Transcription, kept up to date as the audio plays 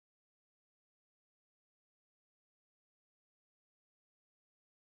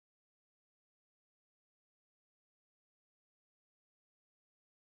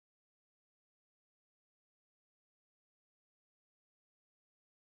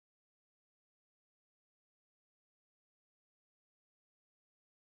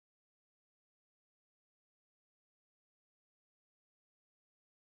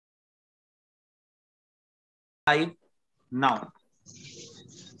live now.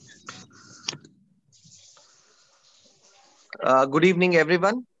 Good evening,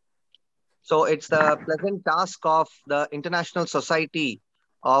 everyone. So it's the pleasant task of the International Society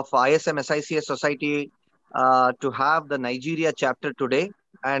of ISM SICS Society to have the Nigeria chapter today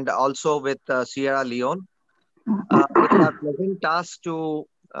and also with Sierra Leone. It's our pleasant task to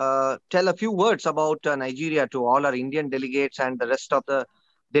tell a few words about Nigeria to all our Indian delegates and the rest of the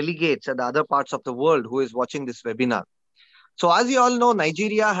delegates and the other parts of the world who is watching this webinar. So as you all know,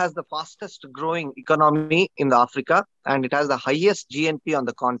 Nigeria has the fastest growing economy in the Africa and it has the highest GNP on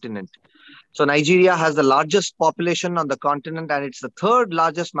the continent. So Nigeria has the largest population on the continent and it's the third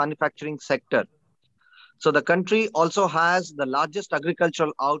largest manufacturing sector. So the country also has the largest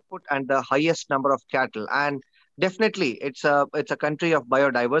agricultural output and the highest number of cattle. And definitely it's a country of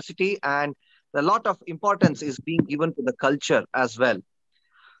biodiversity and a lot of importance is being given to the culture as well.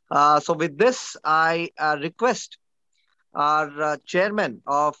 So with this, I request our chairman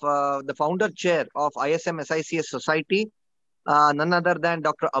of the founder chair of ISM SICS Society, none other than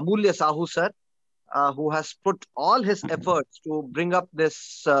Dr. Amulya Sahu sir, who has put all his efforts to bring up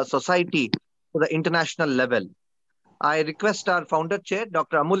this society to the international level. I request our founder chair,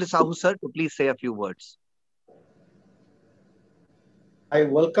 Dr. Amulya Sahu sir, to please say a few words. I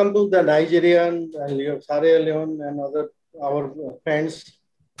welcome to the Nigerian, Sierra Leone and our friends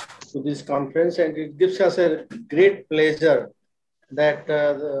to this conference, and it gives us a great pleasure that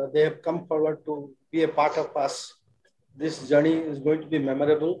they have come forward to be a part of us. This journey is going to be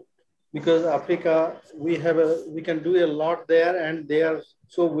memorable because Africa, we can do a lot there and they are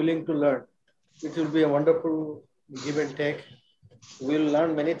so willing to learn. It will be a wonderful give and take. We'll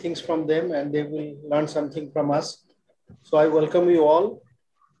learn many things from them and they will learn something from us. So I welcome you all.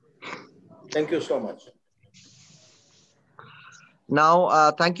 Thank you so much.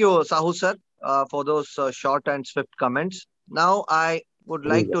 Now, thank you, Sahu sir, for those short and swift comments. Now, I would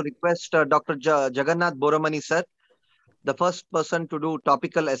like to request Dr. Jagannath Boramani sir, the first person to do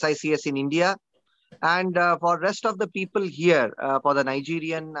topical SICS in India. And for rest of the people here, for the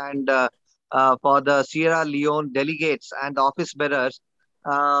Nigerian and for the Sierra Leone delegates and the office bearers,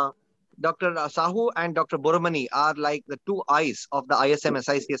 Dr. Sahu and Dr. Boramani are like the two eyes of the ISM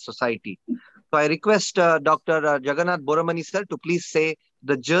SICS Society. So I request Dr. Jagannath Boramani sir to please say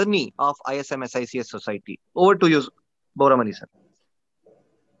the journey of ISM SICS Society. Over to you, Boramani sir.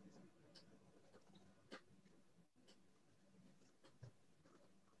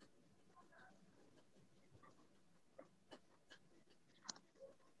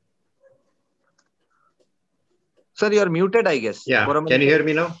 Sir, you are muted, I guess. Yeah. Boramani Can you sir? hear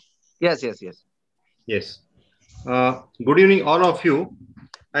me now? Yes. Yes. Good evening, all of you.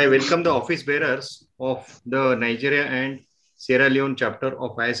 I welcome the office bearers of the Nigeria and Sierra Leone chapter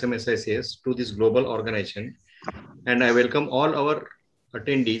of ISM SICS to this global organization. And I welcome all our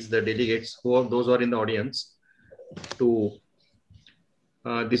attendees, the delegates, those who are in the audience, to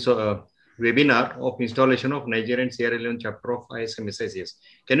this webinar of installation of Nigeria and Sierra Leone chapter of ISM SICS.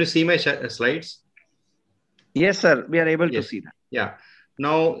 Can you see my slides? Yes, sir. We are able to see that. Yeah.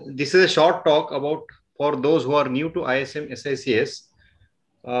 Now, this is a short talk about for those who are new to ISM SICS.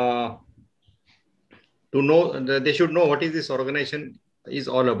 To know, they should know what is this organization is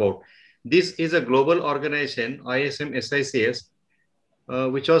all about. This is a global organization, ISM SICS,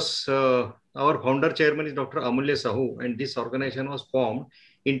 which was our founder chairman is Dr. Amulya Sahu, and this organization was formed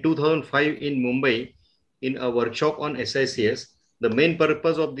in 2005 in Mumbai in a workshop on SICS. The main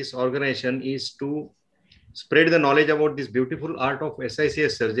purpose of this organization is to spread the knowledge about this beautiful art of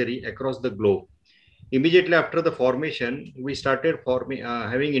SICS surgery across the globe. Immediately after the formation, we started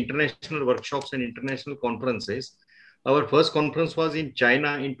having international workshops and international conferences. Our first conference was in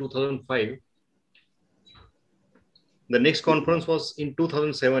China in 2005. The next conference was in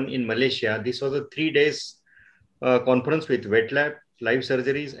 2007 in Malaysia. This was a 3 days conference with wet lab, live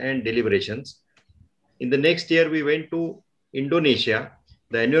surgeries and deliberations. In the next year, we went to Indonesia.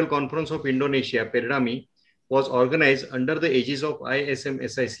 The annual conference of Indonesia, Perdami, was organized under the aegis of ISM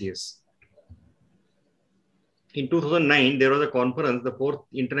SICS. In 2009, there was a conference, the 4th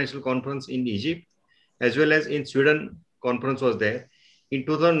international conference in Egypt, as well as in Sweden, conference was there. In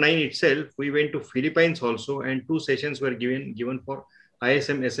 2009 itself, we went to Philippines also, and 2 sessions were given for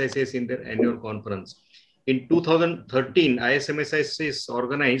ISM SICS in their annual conference. In 2013, ISM SICS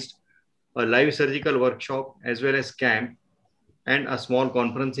organized a live surgical workshop as well as camp and a small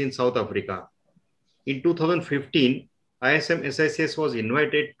conference in South Africa. In 2015, ISM SICS was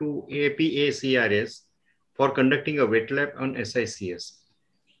invited to APACRS for conducting a wet lab on SICS.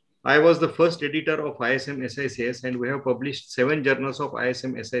 I was the first editor of ISM SICS and we have published 7 journals of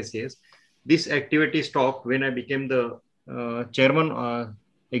ISM SICS This activity stopped when I became the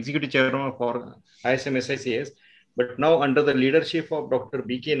executive chairman for ISM SICS. But now under the leadership of Dr.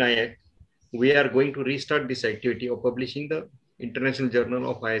 B.K. Nayak, we are going to restart this activity of publishing the International Journal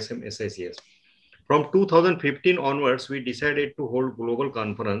of ISM SICS. From 2015 onwards, we decided to hold global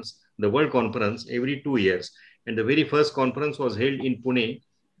conference, the World Conference, every 2 years. And the very first conference was held in Pune,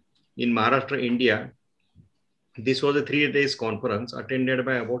 in Maharashtra, India. This was a 3 days conference attended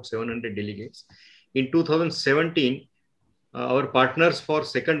by about 700 delegates. In 2017, our partners for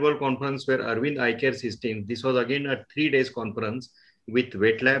second World Conference were Arvind Eye Care Systems. This was again a 3 days conference with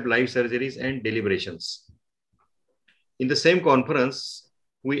wet lab, live surgeries, and deliberations. In the same conference,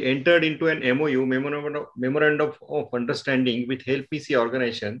 we entered into an MOU, Memorandum of Understanding, with Help Me See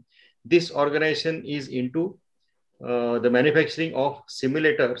organization. This organization is into the manufacturing of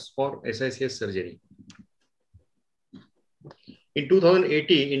simulators for SICS surgery. In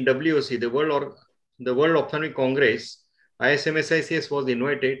 2018, in WOC, the World Ophthalmic Congress, ISM SICS was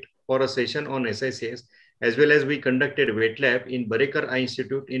invited for a session on SICS, as well as we conducted wet lab in Barreker Eye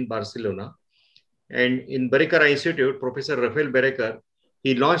Institute in Barcelona. And in Barreker Eye Institute, Professor Rafael Barreker,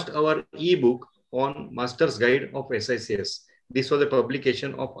 he launched our e-book on Master's Guide of SICS. This was a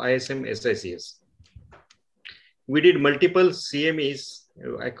publication of ISM SICS. We did multiple CMEs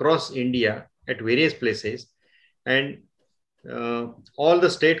across India at various places, and all the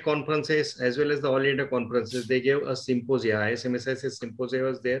state conferences as well as the all India conferences, they gave a symposia. ISM SICS symposia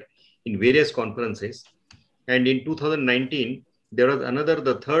was there in various conferences. And in 2019, there was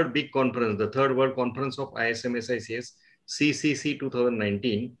the third big conference, the third World Conference of ISM SICS, CCC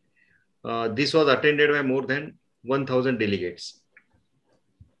 2019. This was attended by more than 1,000 delegates.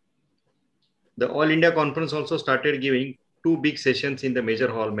 The All India Conference also started giving 2 big sessions in the major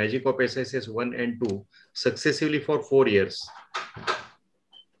hall, Magic of SICS 1 and 2, successively for 4 years.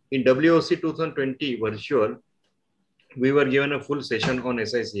 In WOC 2020 virtual, we were given a full session on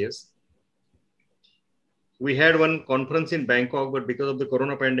SICS. We had one conference in Bangkok, but because of the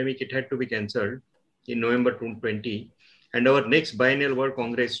Corona pandemic, it had to be cancelled in November 2020. And our next biennial World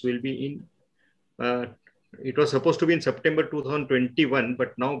Congress will be in, it was supposed to be in September 2021,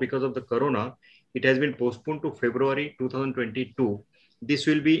 but now because of the Corona, it has been postponed to February 2022. This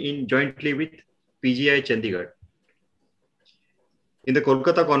will be in jointly with PGI Chandigarh. In the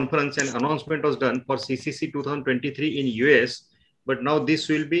Kolkata conference, an announcement was done for CCC 2023 in US, but now this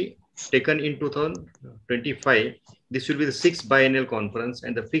will be taken in 2025. This will be the 6th biennial conference,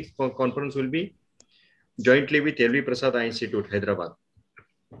 and the 5th conference will be jointly with LV Prasad Eye Institute, Hyderabad.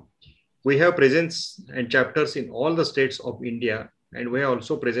 We have presence and chapters in all the states of India, and we have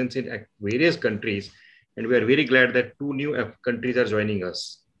also presence in various countries, and we are very glad that 2 new countries are joining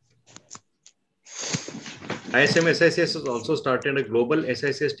us. ISM SICS has also started a global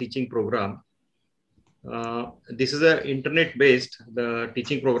SICS teaching program. This is an internet-based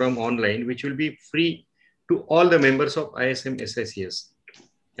teaching program online, which will be free to all the members of ISM SICS.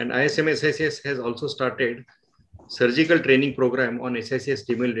 And ISM SICS has also started surgical training program on SICS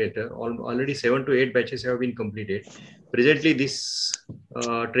stimulator. Already 7 to 8 batches have been completed. Presently, this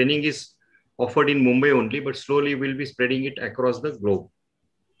training is offered in Mumbai only, but slowly we'll be spreading it across the globe.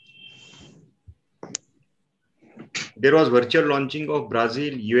 There was virtual launching of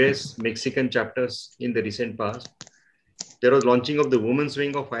Brazil, US, Mexican chapters in the recent past. There was launching of the women's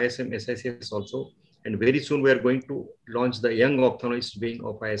wing of ISM SICS also. And very soon we are going to launch the young ophthalmologist wing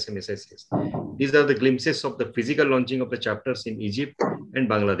of ISM SICS. These are the glimpses of the physical launching of the chapters in Egypt and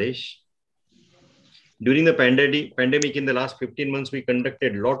Bangladesh. During the pandemic in the last 15 months, we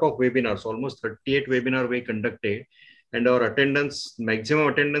conducted a lot of webinars, almost 38 webinars we conducted. And our attendance, maximum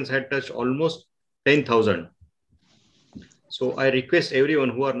attendance had touched almost 10,000. So I request everyone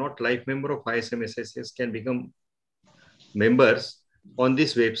who are not life member of ISM SICS can become members on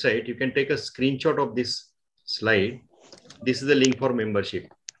this website. You can take a screenshot of this slide. This is the link for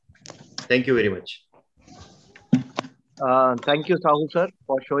membership. Thank you very much. Thank you, Sahu sir,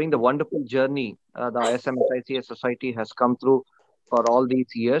 for showing the wonderful journey the ISM SICS Society has come through for all these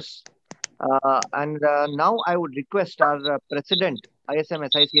years. Now I would request our President, ISM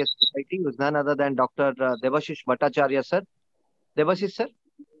SICS Society, who is none other than Dr. Debashish Bhattacharya sir. Debashish sir,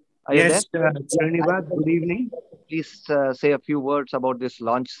 are you Yes, there? Srinivas, good evening. Please say a few words about this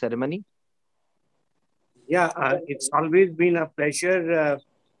launch ceremony. Yeah, it's always been a pleasure,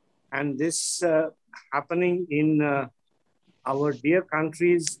 and this happening in our dear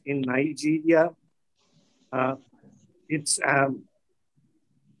countries in Nigeria. It's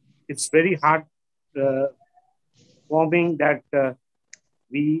very heart warming that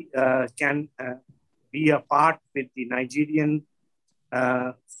we can be a part with the Nigerian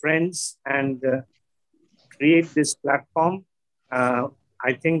friends and create this platform. Uh,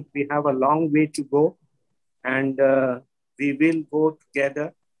 I think we have a long way to go, and we will go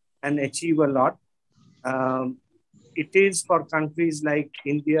together and achieve a lot. Um, it is for countries like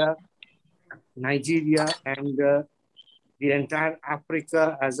India, Nigeria, and the entire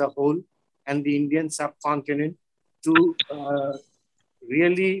Africa as a whole, and the Indian subcontinent to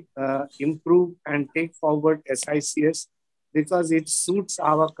really improve and take forward SICS because it suits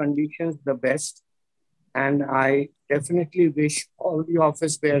our conditions the best. And I definitely wish all the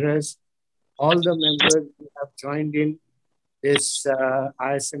office bearers, all the members who have joined in this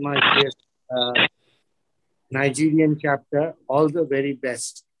ISMICS Nigerian chapter all the very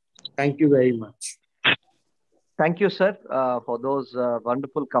best. Thank you very much. Thank you, sir, for those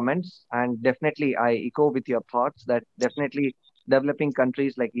wonderful comments. And definitely, I echo with your thoughts that definitely developing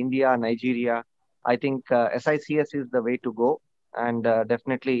countries like India, Nigeria, I think SICS is the way to go. And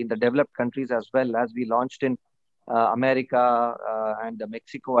definitely in the developed countries as well, as we launched in America and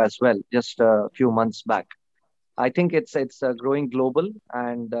Mexico as well, just a few months back. I think it's growing global,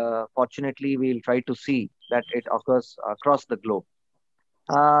 and fortunately, we'll try to see that it occurs across the globe.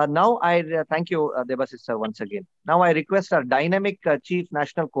 Now I thank you, Debasis sir, once again. Now I request our dynamic Chief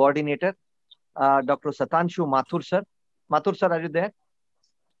National Coordinator, Dr. Satanshu Mathur sir. Mathur sir, are you there?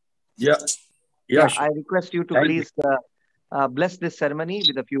 Yeah, Yeah, sure. I request you to Thank you. please bless this ceremony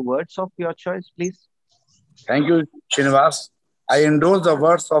with a few words of your choice, please. Thank you, Srinivas. I endorse the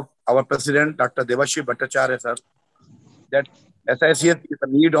words of our President, Dr. Devashi Bhattacharya, sir, that SICS is the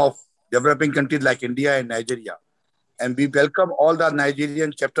need of developing countries like India and Nigeria. And we welcome all the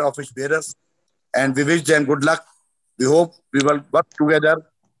Nigerian chapter office bearers and we wish them good luck. We hope we will work together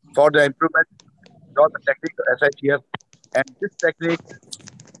for the improvement of the technique of SICS. And this technique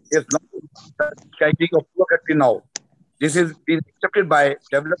is not the technique of poor country now. This is being accepted by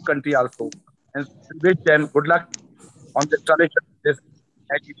developed country also. And we wish them good luck on the installation of this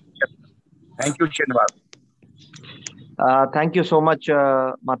Nigerian chapter. Thank you, Srinivas. Thank you so much,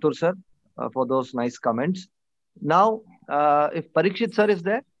 Mathur sir, for those nice comments. Now, if Parikshit sir is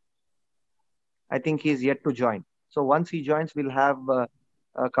there, I think he's yet to join. So once he joins, we'll have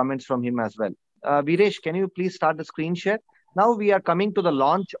comments from him as well. Viresh, can you please start the screen share? Now we are coming to the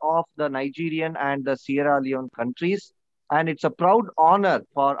launch of the Nigerian and the Sierra Leone countries. And it's a proud honor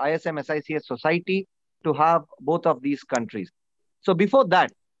for ISM SICS Society to have both of these countries. So before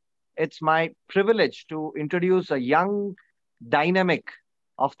that, it's my privilege to introduce a young, dynamic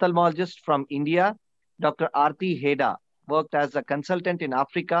ophthalmologist from India, Dr. Aarti Heda, worked as a consultant in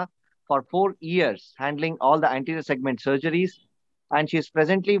Africa for 4 years, handling all the anterior segment surgeries. And she is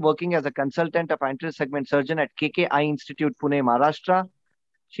presently working as a consultant of anterior segment surgeon at KKI Institute, Pune, Maharashtra.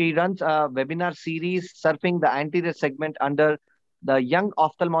 She runs a webinar series, Surfing the Anterior Segment, under the Young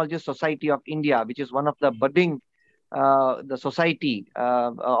Ophthalmologist Society of India, which is one of the budding the society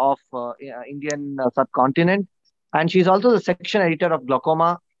of Indian subcontinent. And she's also the section editor of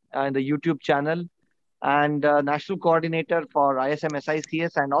Glaucoma in the YouTube channel, and national coordinator for ISM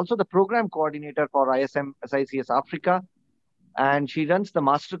SICS, and also the program coordinator for ISM SICS Africa. And she runs the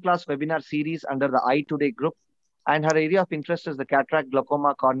masterclass webinar series under the Eye Today group. And her area of interest is the cataract,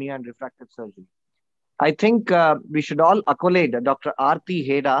 glaucoma, cornea, and refractive surgery. I think we should all accolade Dr. Aarti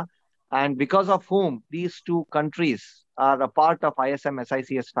Heda, and because of whom these two countries are a part of ISM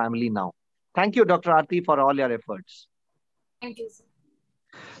SICS family now. Thank you, Dr. Aarti, for all your efforts. Thank you, sir.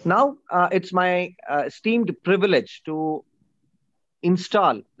 Now, it's my esteemed privilege to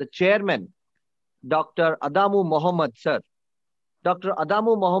install the chairman, Dr. Adamu Mohammed, sir. Dr.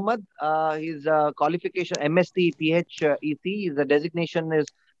 Adamu Mohammed, his qualification MSc PhEC, his designation is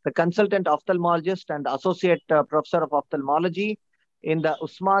the consultant ophthalmologist and associate professor of ophthalmology in the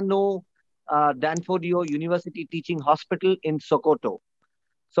Usmanu Danfodio University Teaching Hospital in Sokoto.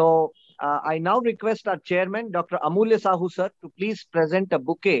 So I now request our chairman, Dr. Amulya Sahu sir, to please present a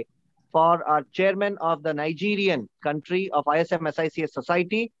bouquet for our chairman of the Nigerian country of ISM SICS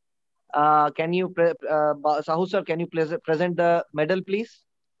Society. Can you, Sahu sir, can you present the medal, please?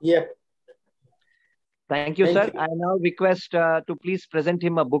 Yep. Thank you, sir. I now request to please present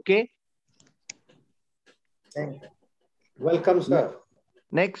him a bouquet. Thank you. Welcome, sir.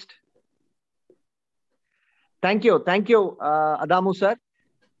 Next. Thank you, Adamu sir.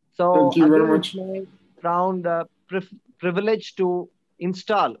 So Thank you very again, much. it's my proud privilege to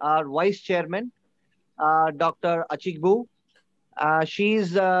install our vice chairman, Dr. Achigbu. She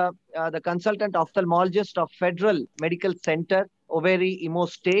is the consultant ophthalmologist of Federal Medical Center, Owerri, Imo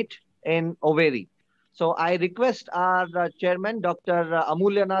State in Owerri. So I request our chairman, Dr.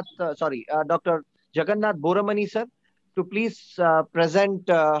 Dr. Jagannath Boramani sir, to please present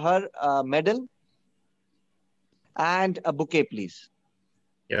her a medal and a bouquet, please.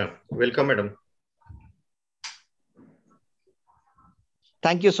 Yeah, welcome, madam.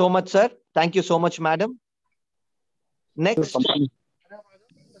 Thank you so much, sir. Thank you so much, madam. Next, I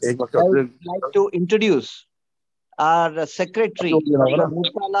would like to introduce our secretary, Dr.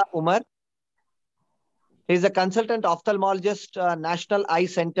 Murtala Umar. He is a consultant ophthalmologist, National Eye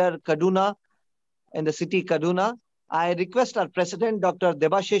Center, Kaduna, in the city Kaduna. I request our president, Dr.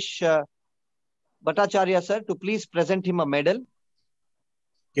 Debashish Bhattacharya, sir, to please present him a medal.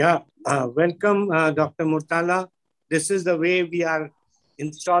 Yeah, welcome, Dr. Murtala. This is the way we are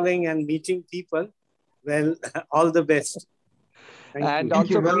installing and meeting people. Well, all the best. Thank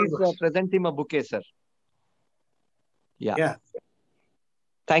you. Also, please present him a bouquet, sir. Yeah.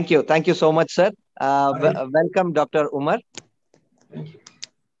 Thank you. Thank you so much, sir. Welcome, Dr. Umar.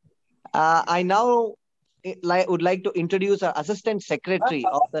 I now would like to introduce our Assistant Secretary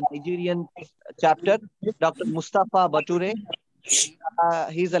of the Nigerian chapter, Dr. Mustafa Bature.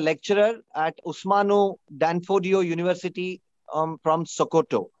 He's a lecturer at Usmanu Danfodio University from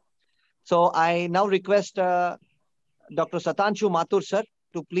Sokoto. So I now request Dr. Satanshu Mathur, sir,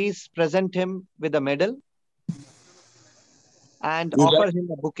 to please present him with a medal and offer him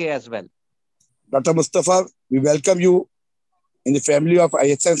a bouquet as well. Dr. Mustafa, we welcome you in the family of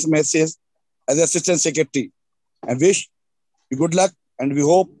ISM Messages as Assistant Secretary and wish you good luck, and we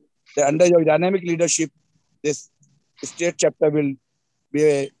hope that under your dynamic leadership, this state chapter will be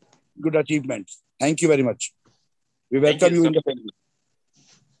a good achievement. Thank you very much. We welcome you in the family.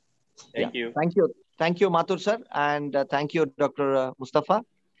 Thank you. Thank you. Thank you, Mathur, sir, and thank you, Dr. Mustafa.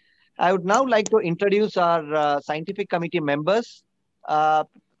 I would now like to introduce our scientific committee members.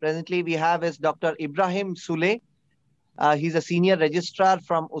 Presently, we have is Dr. Ibrahim Sule. He's a senior registrar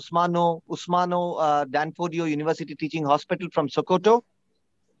from Usmano Danfodio University Teaching Hospital from Sokoto.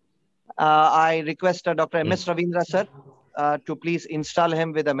 I request Dr. M.S. Ravindra, sir, to please install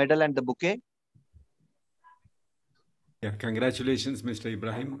him with a medal and the bouquet. Yeah, congratulations, Mr.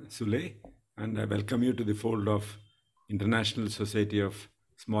 Ibrahim Sule, and I welcome you to the fold of International Society of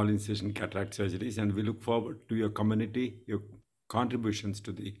Small Incision Cataract Surgeries, and we look forward to your community, your contributions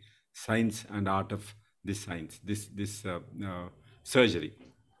to the science and art of this science, this surgery.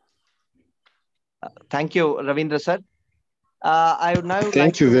 Thank you, Ravindra, sir. I would now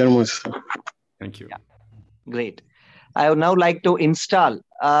Thank you very much. Thank you. Yeah. Great. I would now like to install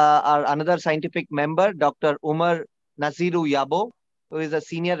our another scientific member, Dr. Umar Naziru Yabo, who is a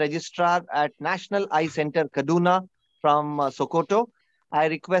senior registrar at National Eye Center, Kaduna from Sokoto. I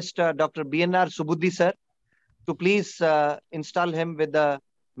request Dr. BNR Subudhi, sir, to please install him with the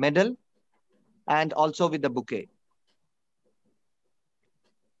medal and also with the bouquet.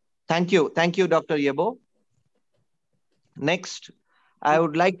 Thank you. Thank you, Dr. Yabo. Next, I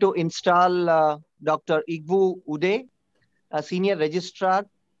would like to install Dr. Igbu Ude, a senior registrar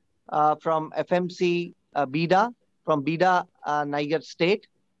from FMC Bida, from Bida, Niger State.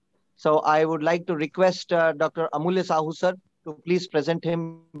 So I would like to request Dr. Amulya Sahu, sir, to please present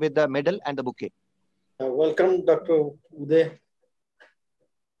him with the medal and the bouquet. Welcome, Dr. Ude.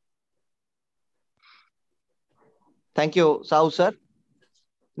 Thank you, Sahu, sir.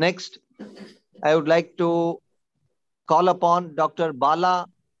 Next, I would like to call upon Dr. Bala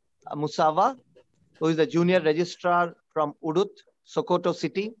Musawa, who is the junior registrar from Udut, Sokoto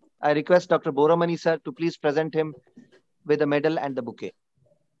City. I request Dr. Boramani, sir, to please present him with the medal and the bouquet.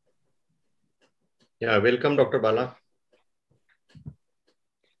 Yeah, welcome, Dr. Bala.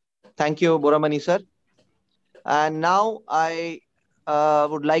 Thank you, Boramani, sir. And now I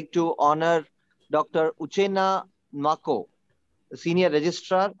would like to honor Dr. Uchenna Nwako, senior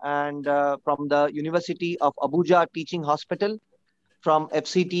registrar and from the University of Abuja Teaching Hospital from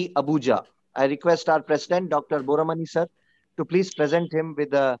FCT Abuja. I request our president, Dr. Boramani, sir, to please present him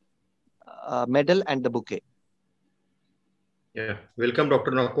with the medal and the bouquet. Yeah, welcome,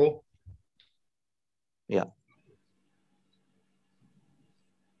 Dr. Nako. Yeah.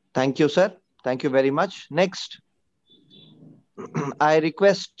 Thank you, sir. Thank you very much. Next, I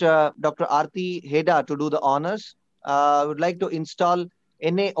request Dr. Aarti Heda to do the honors. I would like to install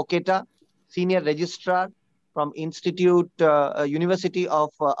N.A. Oketa, senior registrar from University of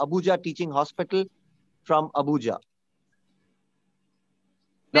Abuja Teaching Hospital from Abuja.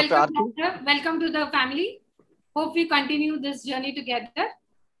 Welcome, Doctor. Welcome to the family. Hope we continue this journey together.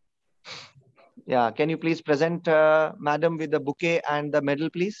 Yeah, can you please present Madam with the bouquet and the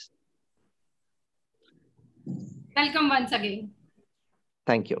medal, please? Welcome once again.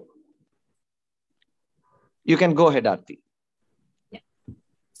 Thank you. You can go ahead, Aarti. Yeah.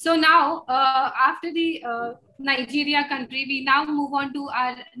 So now, after the Nigeria country, we now move on to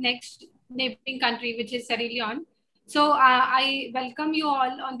our next neighboring country, which is Sierra Leone. So I welcome you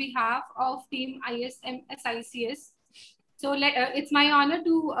all on behalf of Team ISM SICS. So it's my honor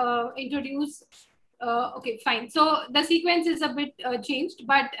to introduce. Okay, fine. So the sequence is a bit changed,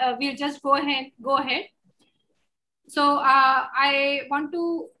 but we'll just go ahead. So I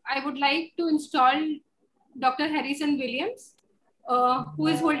would like to install Dr. Harrison Williams, who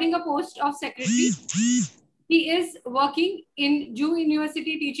is holding a post of secretary. He is working in Jew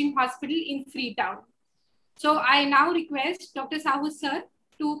University Teaching Hospital in Freetown. So I now request Dr. Sahu sir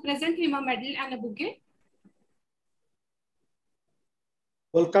to present him a medal and a bouquet.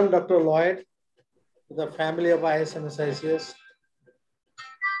 Welcome, Dr. Lloyd, to the family of ISM SICS.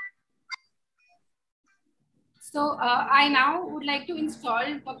 So I now would like to install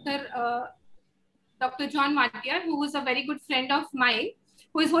Dr. John Matia, who is a very good friend of mine,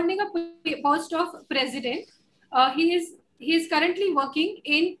 who is holding a post of president. He is currently working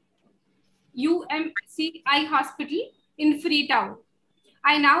in UMCI Hospital in Freetown.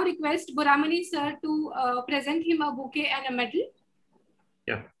 I now request Buramani sir to present him a bouquet and a medal.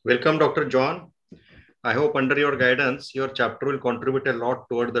 Yeah, welcome, Dr. John. I hope under your guidance, your chapter will contribute a lot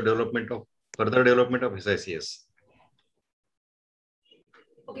toward the further development of SICS.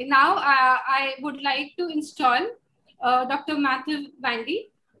 Okay, now I would like to install Dr. Matthew Vandy,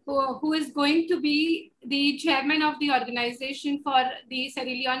 who is going to be the chairman of the organization for the Sierra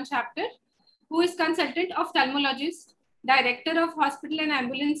Leone chapter, who is consultant ophthalmologist, director of hospital and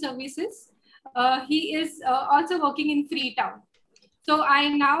ambulance services. He is also working in Freetown. So I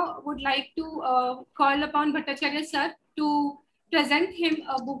now would like to call upon Bhattacharya sir to present him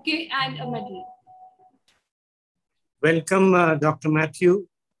a bouquet and a medal. Welcome, Dr. Matthew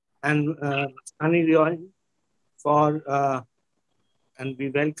and Sunny Leone and we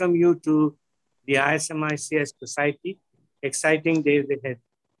welcome you to the ISMICS Society. Exciting days ahead.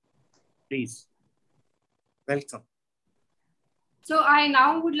 Please, welcome. So I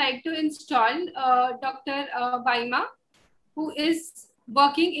now would like to install Dr. Baima, who is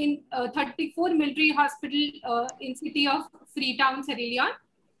working in 34 Military Hospital in city of Freetown, Sierra Leone.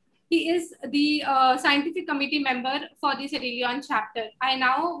 He is the scientific committee member for the Sierra Leone chapter. I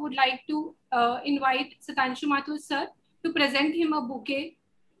now would like to invite Satanshu Mathur sir to present him a bouquet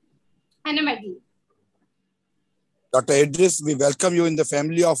and a medal. Dr. Idris, we welcome you in the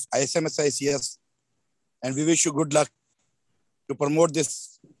family of ISM SICS and we wish you good luck to promote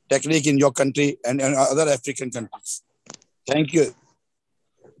this technique in your country and other African countries. Thank you.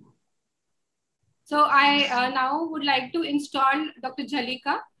 So I now would like to install Dr.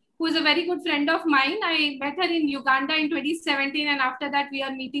 Jalika, who is a very good friend of mine. I met her in Uganda in 2017 and after that we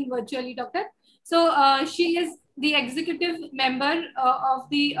are meeting virtually, doctor. So she is the executive member of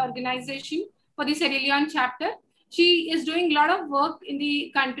the organization for the Sierra Leone chapter. She is doing a lot of work in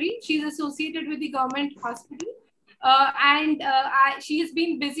the country. She is associated with the government hospital and she has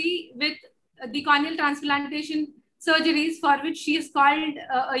been busy with the corneal transplantation surgeries for which she is called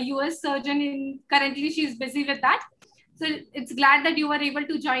a US surgeon. Currently she is busy with that. So it's glad that you were able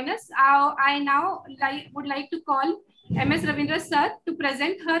to join us. I now would like to call MS Ravindra sir to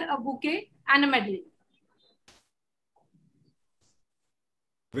present her a bouquet and a medal.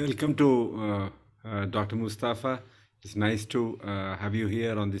 Welcome to Dr. Mustafa. It's nice to have you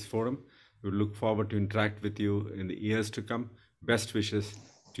here on this forum. We look forward to interact with you in the years to come. Best wishes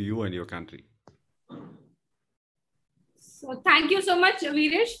to you and your country. So thank you so much,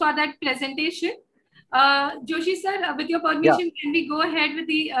 Veeresh, for that presentation. Joshi sir, with your permission, can we go ahead with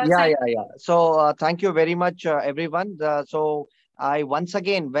the So thank you very much, everyone. So I once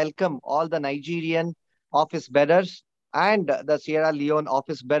again welcome all the Nigerian office bearers and the Sierra Leone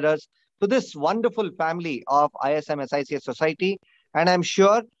office bearers to this wonderful family of ISM SICS Society. And I'm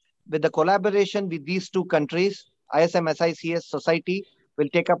sure with the collaboration with these two countries, ISM SICS Society will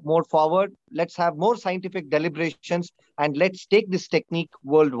take up more forward. Let's have more scientific deliberations and let's take this technique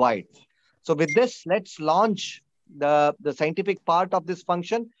worldwide. So with this, let's launch the scientific part of this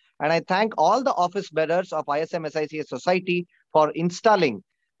function. And I thank all the office bearers of ISM SICS Society for installing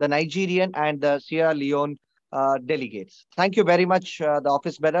the Nigerian and the Sierra Leone delegates. Thank you very much, the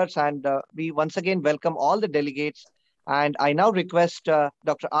office bearers. And we once again welcome all the delegates. And I now request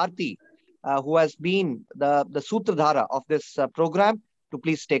Dr. Aarti, who has been the Sutradhara of this program, to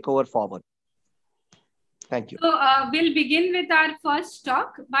please take over forward. Thank you. So we'll begin with our first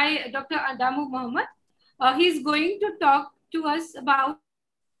talk by Dr. Adamu Muhammad. He's going to talk to us about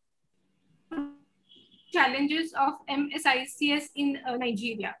challenges of MSICS in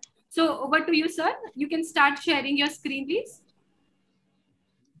Nigeria. So over to you, sir. You can start sharing your screen, please.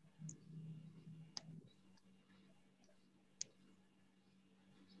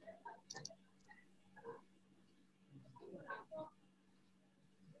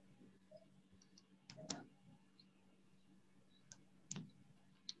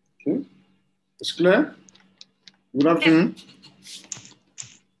 It's clear? Good afternoon.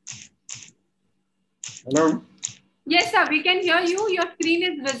 Hello? Yes, sir, we can hear you. Your screen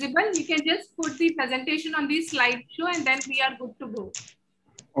is visible. We can just put the presentation on the slideshow and then we are good to go.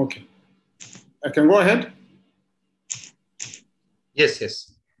 Okay. I can go ahead? Yes,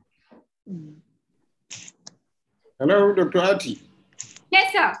 yes. Hello, Dr. Ati.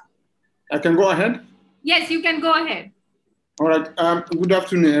 Yes, sir. I can go ahead? Yes, you can go ahead. All right. Good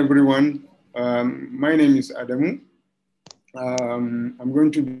afternoon, everyone. My name is Adamu. I'm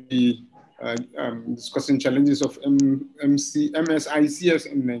going to be discussing challenges of MSICS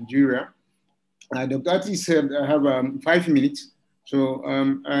in Nigeria. Dr. Ati said I have 5 minutes, so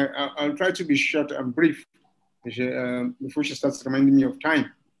I'll try to be short and brief before she starts reminding me of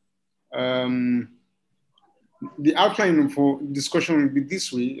time. The outline for discussion will be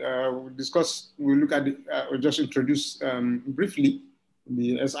this way. We'll look at, we'll just introduce briefly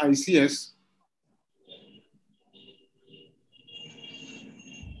the SICS.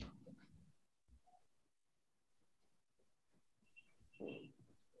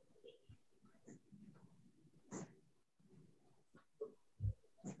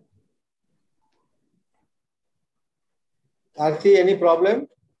 Arti, any problem?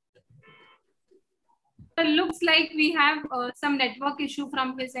 It looks like we have some network issue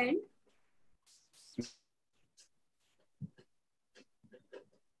from his end.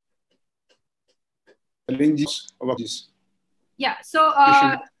 Yeah, so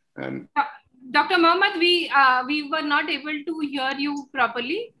Dr. Mohammed, we were not able to hear you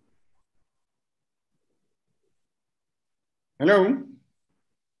properly. Hello?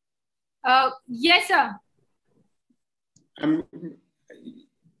 Yes, sir. Am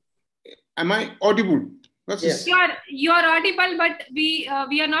I audible? Yes. You are audible, but we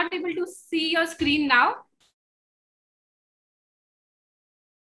are not able to see your screen now.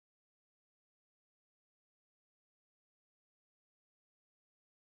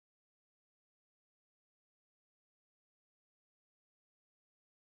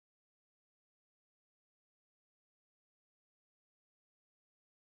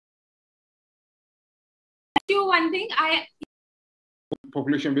 One thing,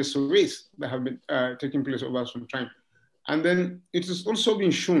 population-based surveys that have been taking place over some time. And then it has also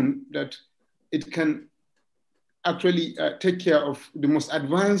been shown that it can actually take care of the most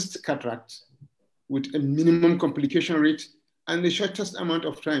advanced cataracts with a minimum complication rate and the shortest amount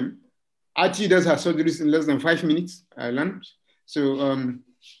of time. RT does her surgeries in less than 5 minutes, I learned. So and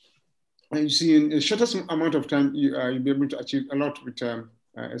you see in the shortest amount of time, you'll be able to achieve a lot with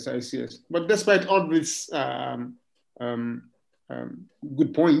SICS. But despite all these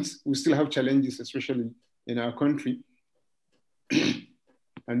good points, we still have challenges, especially in our country.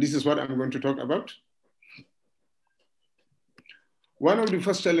 And this is what I'm going to talk about. One of the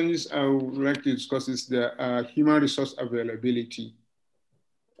first challenges I would like to discuss is the human resource availability.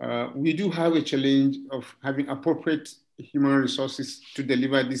 We do have a challenge of having appropriate human resources to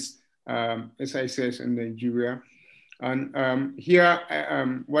deliver this SICS in Nigeria. And here,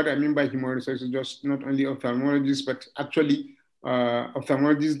 what I mean by human resources is just not only ophthalmologists, but actually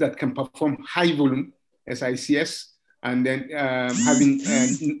ophthalmologists that can perform high volume SICS, and then having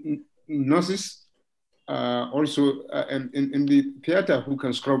nurses also in the theater who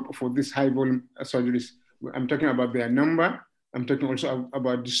can scrub for this high volume surgeries. I'm talking about their number. I'm talking also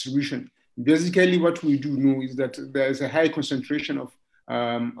about distribution. Basically, what we do know is that there is a high concentration of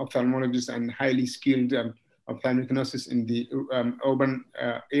ophthalmologists and highly skilled ophthalmic nurses in the urban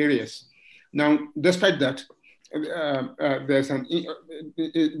areas. Now, despite that,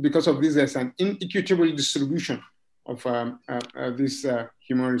 because of this, there's an inequitable distribution of these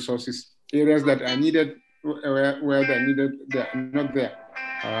human resources. Areas that are needed, where they're needed, they're not there.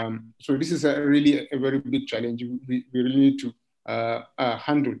 So this is really a very big challenge we really need to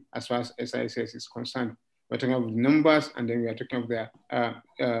handle as far as SICS is concerned. We're talking about numbers, and then we are talking about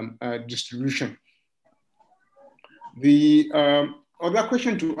their distribution. The other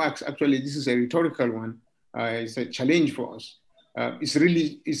question to ask, actually, this is a rhetorical one. It's a challenge for us. It's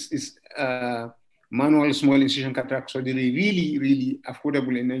really, is manual small incision cataract surgery really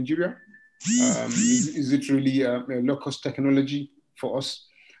affordable in Nigeria? Is it really a low-cost technology for us?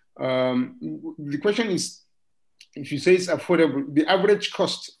 The question is, if you say it's affordable, the average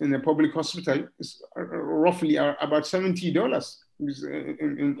cost in a public hospital is roughly about $70.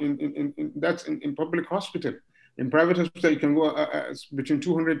 That's in public hospital. In private hospital, you can go between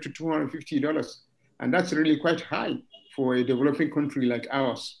 $200 to $250. And that's really quite high for a developing country like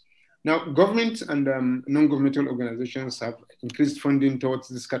ours. Now, government and non-governmental organizations have increased funding towards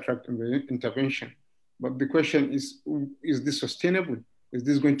this cataract intervention. But the question is this sustainable? Is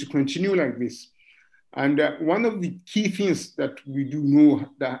this going to continue like this? And one of the key things that we do know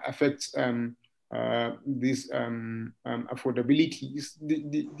that affects this affordability is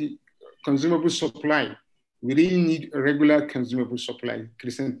the consumable supply. We really need a regular consumable supply,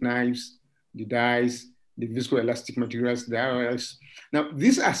 crescent knives, the dyes, the viscoelastic materials, the oils. Now,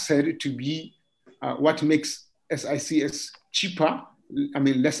 these are said to be what makes SICS cheaper, I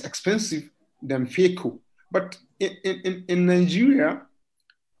mean, less expensive than FACO. But in Nigeria,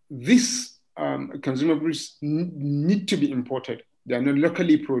 these consumables need to be imported. They are not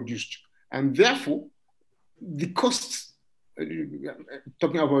locally produced. And therefore, the costs,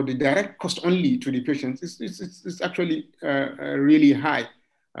 talking about the direct cost only to the patients, is actually really high.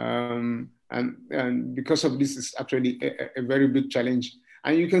 And because of this, it's actually a very big challenge.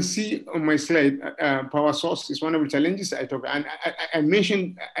 And you can see on my slide, power source is one of the challenges I talk. And I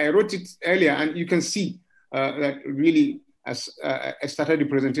mentioned, I wrote it earlier, and you can see that really, as I started the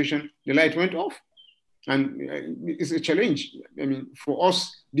presentation, the light went off. And it's a challenge. I mean, for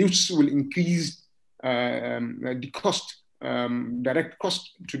us, this will increase the cost, direct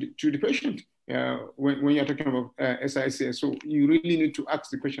cost to the patient when you're talking about SICS. So you really need to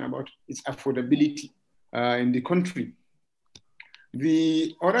ask the question about its affordability in the country.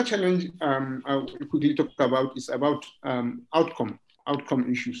 The other challenge I'll quickly talk about is about outcome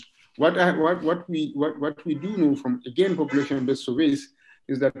issues. What we do know from, again, population-based surveys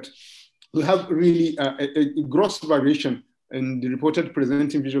is that we have really a gross variation in the reported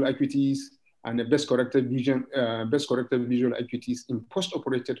presenting visual acuities and the best corrected visual acuities in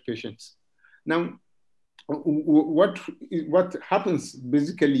post-operated patients. Now, what happens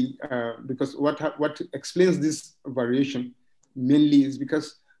basically, because what explains this variation mainly is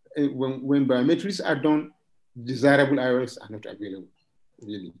because when biometries are done, desirable IOLs are not available.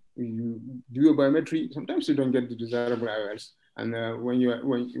 Really, you do a biometry, sometimes you don't get the desirable IOLs, and when you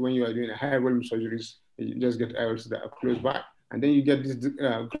are doing a high volume surgeries, you just get IOLs that are close by, and then you get this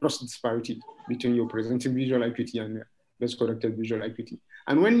gross disparity between your presenting visual acuity and best corrected visual acuity.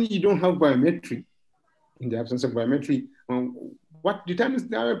 And when you don't have biometry, in the absence of biometry, what determines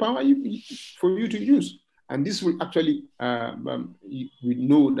the power for you to use? And this will actually, we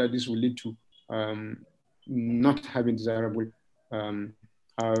know that this will lead to not having desirable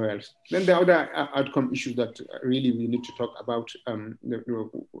IOLs. Then the other outcome issues that really we need to talk about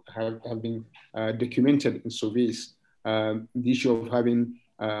have been documented in surveys. The issue of having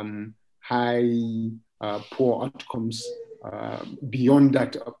high poor outcomes beyond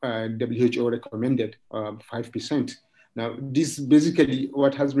that WHO recommended 5%. Now, this basically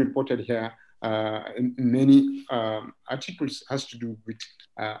what has been reported here in many articles has to do with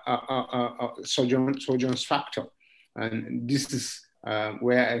sojourn's factor. And this is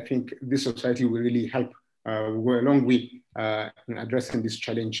where I think this society will really help go a long way in addressing this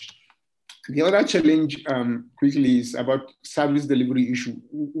challenge. The other challenge quickly is about service delivery issue.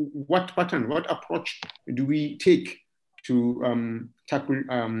 What pattern, what approach do we take to tackle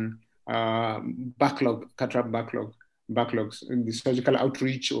cataract backlogs in the surgical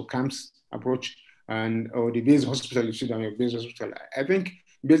outreach or camps approach, or the base hospital, you sit down your base hospital? I think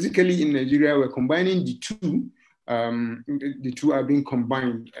basically in Nigeria, we're combining the two. The two are being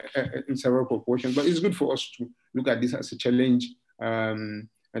combined in several proportions, but it's good for us to look at this as a challenge.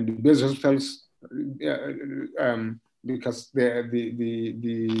 And the base hospitals, because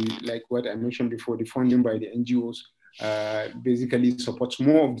the like what I mentioned before, the funding by the NGOs basically supports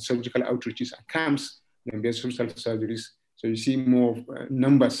more of the surgical outreaches and camps than base hospital surgeries. So you see more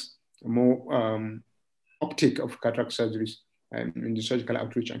numbers, more uptake of cataract surgeries in the surgical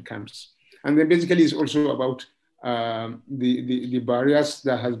outreach and camps. And then basically it's also about the barriers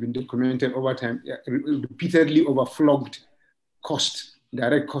that has been documented over time, repeatedly overflogged cost,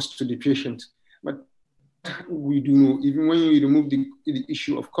 direct cost to the patient. But we do know, even when you remove the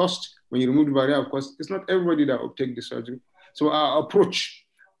issue of cost, when you remove the barrier of cost, it's not everybody that will take the surgery. So our approach,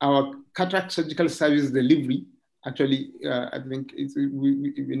 our cataract surgical service delivery, actually, I think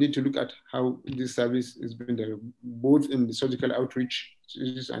we need to look at how this service is being delivered, both in the surgical outreach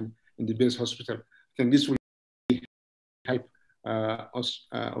and in the base hospital. I think this will help us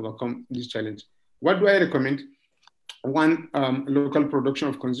overcome this challenge. What do I recommend? One, local production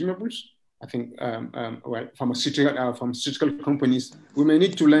of consumables. I think, well, pharmaceutical companies, we may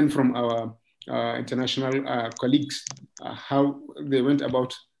need to learn from our international colleagues how they went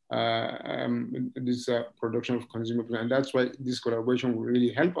about this production of consumables. And that's why this collaboration will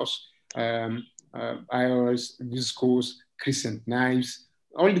really help us. IOLs, viscose, crescent knives,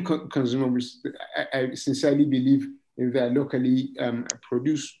 all the consumables, I sincerely believe if they are locally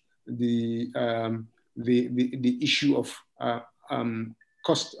produced, the issue of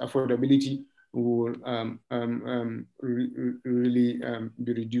cost affordability will really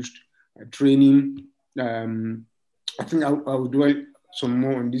be reduced. Training, I think I will dwell some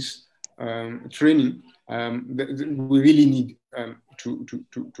more on this training. We really need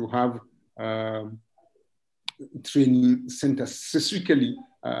to have training centers specifically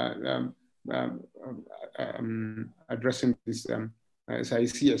addressing this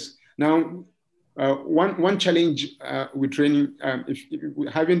SICS. Now, one challenge with training, if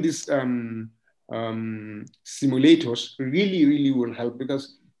having these simulators really will help,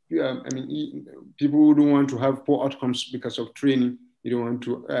 because I mean, people who don't want to have poor outcomes because of training. You don't want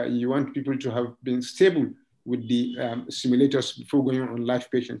to. You want people to have been stable with the simulators before going on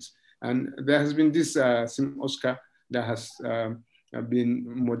live patients. And there has been this Oscar that has been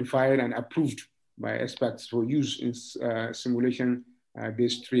modified and approved by experts for use in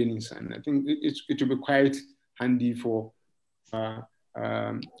simulation-based trainings. And I think it will be quite handy for the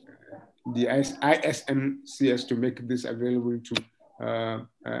ISMCS to make this available to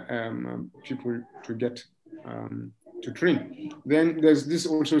people to get to train. Then there's this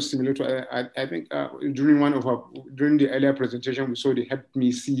also simulator. I think during the earlier presentation, we saw the Help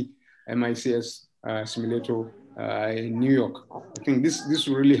Me See MICS simulator in New York. I think this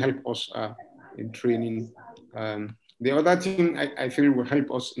will really help us in training. The other thing I feel will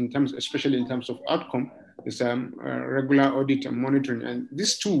help us in terms, especially in terms of outcome, is regular audit and monitoring. And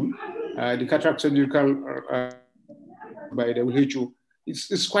this tool, the cataract surgical by the WHO,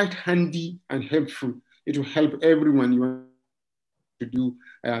 it's quite handy and helpful. It will help everyone you want to do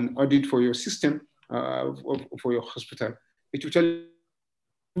an audit for your system, for your hospital. It will tell you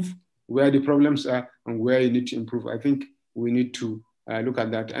where the problems are and where you need to improve. I think we need to look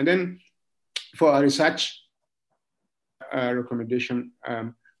at that. And then for our research recommendation,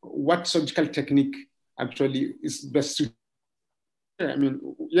 what surgical technique actually is best suited? I mean,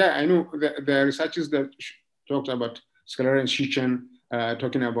 yeah, I know the researchers that talked about scleral incision,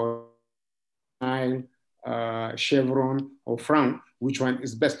 talking about chevron or frown, which one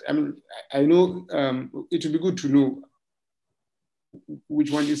is best? I mean, I know it would be good to know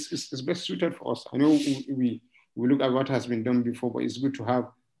which one is best suited for us. I know we look at what has been done before, but it's good to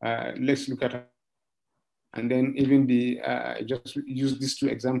have, let's look at, and then even the, just use these two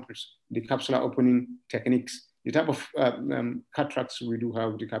examples, the capsular opening techniques, the type of cataracts we do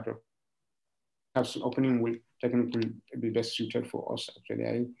have, the capsular opening will technically be best suited for us,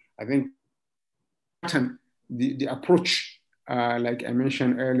 actually. I think the approach, like I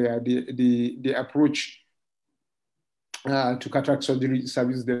mentioned earlier, the approach to cataract surgery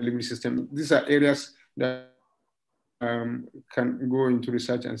service delivery system, these are areas that can go into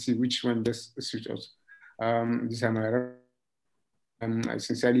research and see which one best suits us. These are my I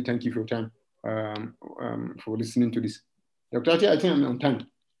sincerely thank you for your time, for listening to this. Dr. Ati, I think I'm on time.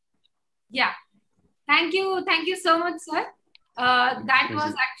 Yeah, thank you so much, sir. That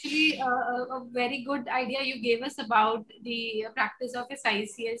was actually a very good idea you gave us about the practice of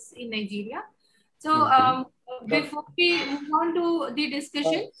SICS in Nigeria. So before we move on to the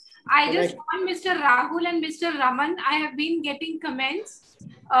discussion, I just want Mr. Rahul and Mr. Raman, I have been getting comments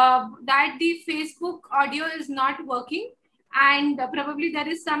that the Facebook audio is not working, and probably there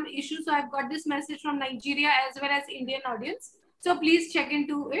is some issue. So I've got this message from Nigeria as well as Indian audience. So please check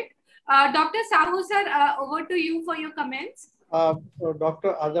into it. Dr. Sahu sir, over to you for your comments.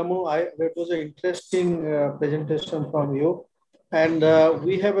 Dr. Adamu, it was an interesting presentation from you. And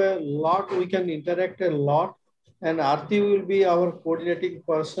we have a lot, we can interact a lot. And Aarti will be our coordinating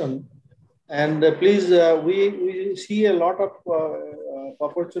person. And please, we see a lot of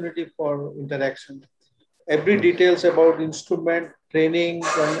opportunity for interaction. Every details about instrument, training,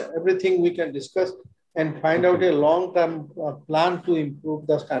 and everything we can discuss and find out a long-term plan to improve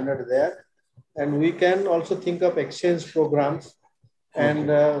the standard there. And we can also think of exchange programs and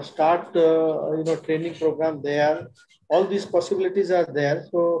start, training program there. All these possibilities are there.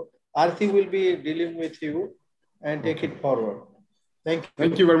 So Aarti will be dealing with you and take it forward. Thank you.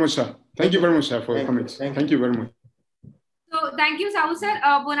 Thank you very much, sir. Thank you very much, sir, for your comments. Thank you very much. So thank you, Sahu sir.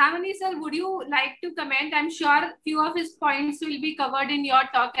 Bonamani sir, would you like to comment? I'm sure few of his points will be covered in your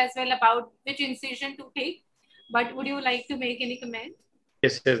talk as well about which incision to take. But would you like to make any comment?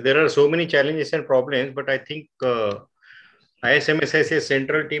 Yes, there are so many challenges and problems, but I think ISM-SICS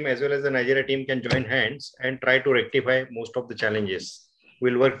central team as well as the Nigeria team can join hands and try to rectify most of the challenges.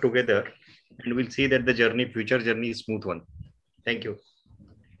 We'll work together and we'll see that the future journey is a smooth one. Thank you.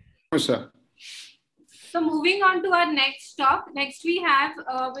 Yes, sir. So moving on to our next talk. Next we have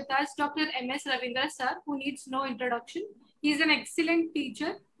with us Dr. M.S. Ravindra sir, who needs no introduction. He is an excellent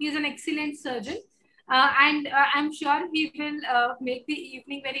teacher. He is an excellent surgeon. And I'm sure he will make the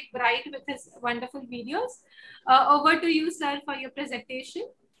evening very bright with his wonderful videos. Over to you, sir, for your presentation.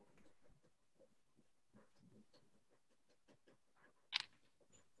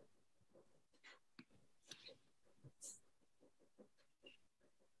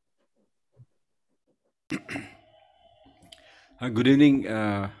 Good evening,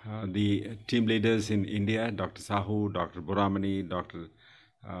 the team leaders in India, Dr. Sahu, Dr. Buramani, Dr.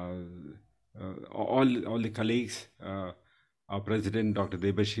 All the colleagues, our president, Dr.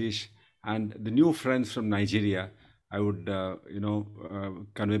 Debashish, and the new friends from Nigeria. I would,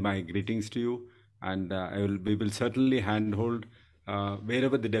 convey my greetings to you, and we will certainly handhold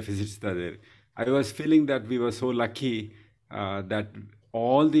wherever the deficits are there. I was feeling that we were so lucky that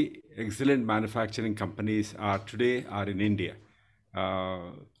all the excellent manufacturing companies today are in India.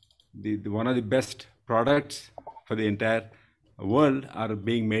 One of the best products for the entire world are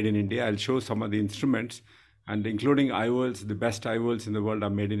being made in India. I'll show some of the instruments, and including IOLs, the best IOLs in the world are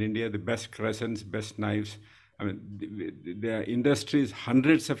made in India, the best crescents, best knives. I mean, there are industries,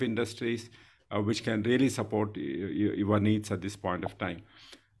 hundreds of industries, which can really support your needs at this point of time.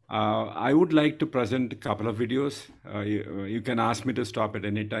 I would like to present a couple of videos. You can ask me to stop at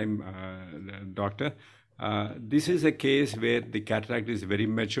any time, doctor. This is a case where the cataract is very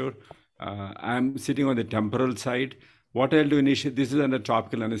mature. I'm sitting on the temporal side. What I'll do initially, this is under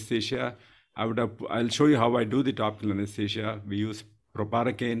topical anesthesia. I'll show you how I do the topical anesthesia. We use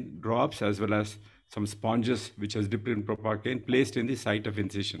proparacaine drops as well as some sponges which is dipped in proparacaine placed in the site of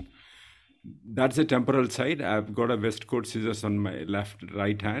incision. That's the temporal side. I've got a Westcott scissors on my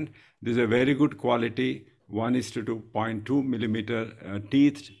right hand. This is a very good quality 1:2.2 millimeter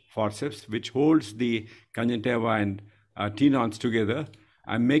teethed forceps, which holds the conjunctiva and tenons together.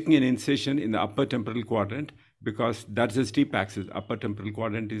 I'm making an incision in the upper temporal quadrant because that's the steep axis. Upper temporal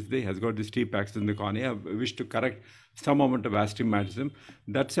quadrant has got the steep axis in the cornea. I wish to correct some amount of astigmatism.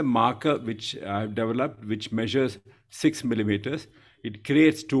 That's a marker which I've developed, which measures 6 millimeters. It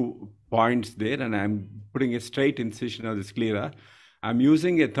creates 2 points there, and I'm putting a straight incision of the sclera. I'm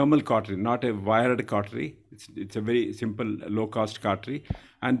using a thermal cautery, not a wired cautery. It's a very simple, low-cost cautery.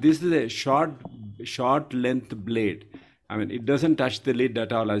 And this is a short length blade. I mean, it doesn't touch the lid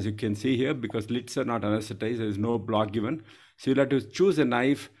at all, as you can see here, because lids are not anesthetized. There is no block given. So you'll have to choose a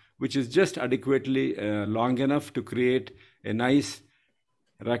knife which is just adequately long enough to create a nice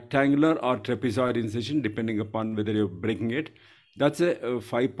rectangular or trapezoid incision, depending upon whether you're breaking it. That's a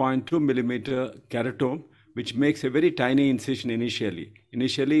 5.2 millimeter keratome, which makes a very tiny incision initially.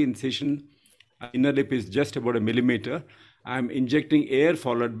 Initially, incision inner lip is just about 1 millimeter. I'm injecting air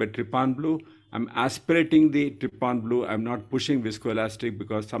followed by trypan blue. I'm aspirating the trypan blue. I'm not pushing viscoelastic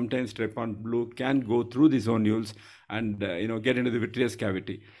because sometimes trypan blue can go through the zonules and get into the vitreous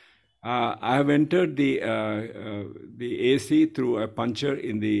cavity. I have entered the AC through a puncture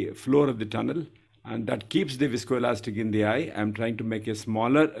in the floor of the tunnel, and that keeps the viscoelastic in the eye. I'm trying to make a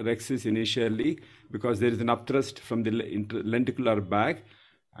smaller rhexis initially because there is an upthrust from the lenticular bag,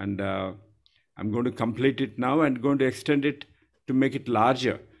 and I'm going to complete it now and going to extend it to make it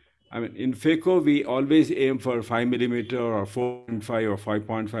larger. I mean, in phaco, we always aim for 5 millimeter or 4.5 or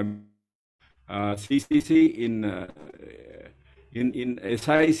 5.5. CCC in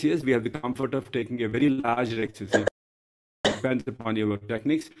SICS, we have the comfort of taking a very large rhexis. It depends upon your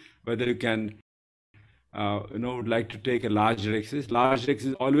techniques, whether you can would like to take a large rhexis. Large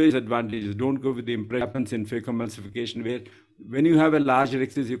rhexis always advantages. Don't go with the impression happens in phacoemulsification, where when you have a large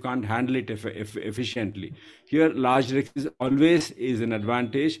rhexis, you can't handle it efficiently. Here, large rhexis always is an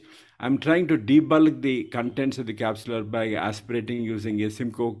advantage. I'm trying to debulk the contents of the capsular bag aspirating using a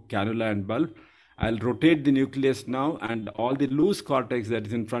Simcoe cannula and bulb. I'll rotate the nucleus now, and all the loose cortex that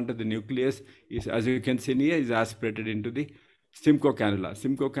is in front of the nucleus is, as you can see here, is aspirated into the Simcoe cannula.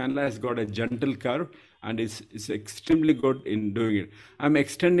 Simcoe cannula has got a gentle curve and it's extremely good in doing it. I'm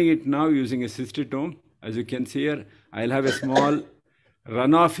extending it now using a cystitome. As you can see here, I'll have a small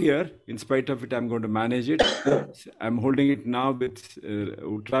runoff here. In spite of it, I'm going to manage it. I'm holding it now with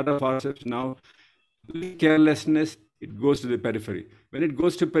Utrata forceps. Now, carelessness, it goes to the periphery. When it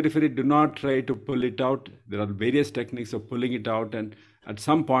goes to periphery, do not try to pull it out. There are various techniques of pulling it out, and at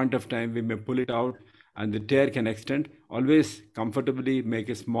some point of time, we may pull it out and the tear can extend. Always comfortably make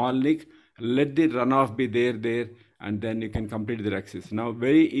a small nick. Let the runoff be there, and then you can complete the rhexis. Now,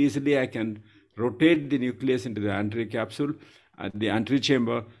 very easily, I can rotate the nucleus into the anterior capsule, the anterior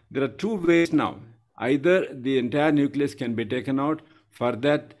chamber. There are 2 ways now. Either the entire nucleus can be taken out. For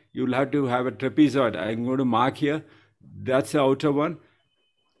that, you'll have to have a trapezoid. I'm going to mark here. That's the outer one.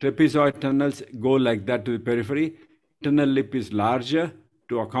 Trapezoid tunnels go like that to the periphery. Internal lip is larger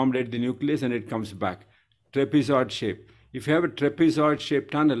to accommodate the nucleus, and it comes back. Trapezoid shape. If you have a trapezoid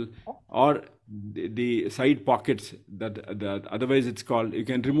shaped tunnel or the side pockets, that otherwise it's called, you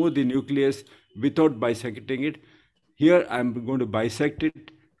can remove the nucleus without bisecting it. Here I'm going to bisect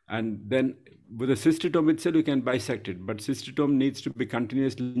it, and then with the cystotome itself you can bisect it, but cystotome needs to be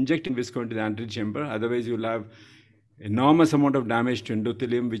continuously injecting visco into the anterior chamber, otherwise you'll have enormous amount of damage to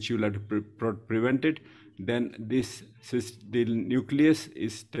endothelium, which you'll have to prevent it. Then the nucleus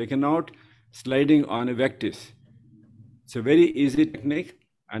is taken out, sliding on a vectis. It's a very easy technique,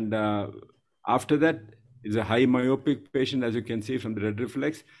 and after that is a high myopic patient, as you can see from the red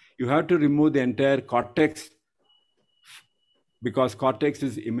reflex. You have to remove the entire cortex, because cortex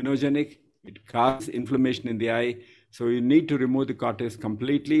is immunogenic. It causes inflammation in the eye. So you need to remove the cortex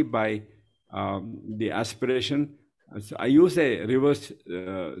completely by the aspiration. So I use a reverse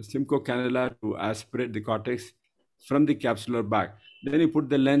Simcoe cannula to aspirate the cortex from the capsular bag. Then you put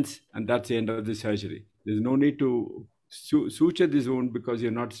the lens, and that's the end of the surgery. There's no need to suture this wound because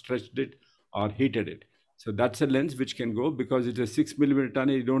you're not stretched it or heated it. So that's a lens which can go, because it's a 6 millimeter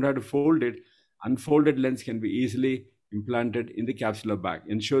tunnel. You don't have to fold it. Unfolded lens can be easily implanted in the capsular bag.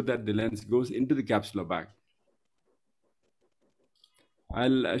 Ensure that the lens goes into the capsular bag.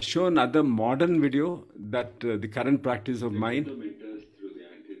 I'll show another modern video that the current practice of mine.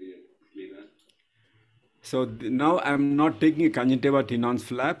 So now I'm not taking a conjunctiva Tenon's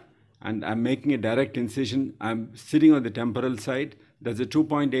flap, and I'm making a direct incision. I'm sitting on the temporal side. There's a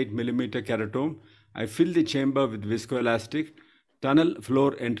 2.8 millimeter keratome. I fill the chamber with viscoelastic tunnel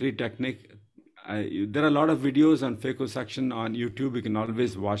floor entry technique. There are a lot of videos on phacosuction on YouTube. You can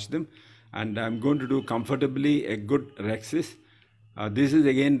always watch them. And I'm going to do comfortably a good rhexis. This is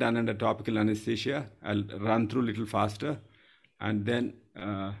again done under topical anesthesia. I'll run through a little faster, and then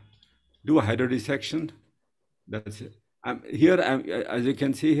do a hydrodissection. That's it. As you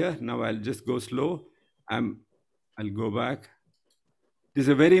can see here, now I'll just go slow. I'll go back. This is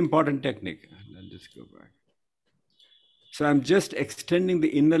a very important technique. I'll just go back. So I'm just extending the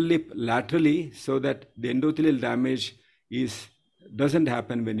inner lip laterally so that the endothelial damage doesn't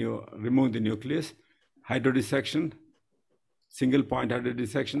happen when you remove the nucleus. Hydrodissection, single point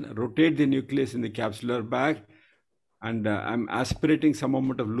hydrodissection, rotate the nucleus in the capsular bag, and I'm aspirating some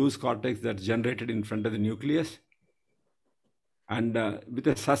amount of loose cortex that's generated in front of the nucleus. And with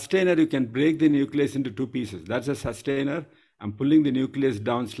a sustainer, you can break the nucleus into two pieces. That's a sustainer. I'm pulling the nucleus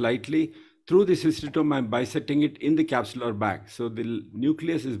down slightly. Through the cystotome, I'm bisecting it in the capsular bag. So the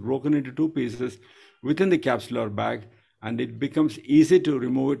nucleus is broken into two pieces within the capsular bag, and it becomes easy to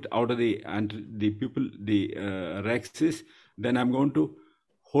remove it out of the pupil, the rhexis. Then I'm going to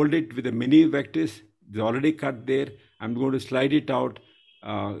hold it with a mini vectis. It's already cut there. I'm going to slide it out,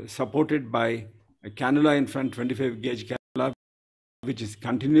 supported by a cannula in front, 25 gauge cannula, which is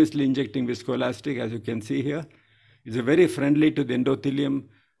continuously injecting viscoelastic, as you can see here. It's very friendly to the endothelium.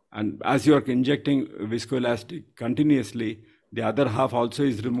 And as you are injecting viscoelastic continuously, the other half also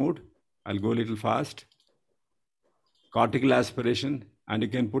is removed. I'll go a little fast. Cortical aspiration, and you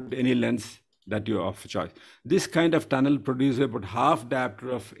can put any lens that you of choice. This kind of tunnel produces about half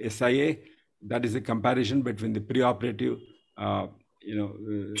diopter of SIA. That is a comparison between the preoperative,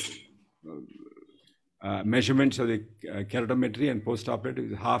 measurements of the keratometry and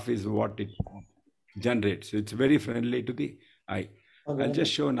postoperative. Half is what it generates. So it's very friendly to the eye. Okay. I'll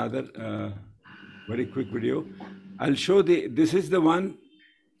just show another very quick video. I'll show this is the one,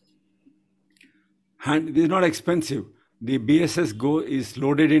 and this is not expensive. The BSS Go is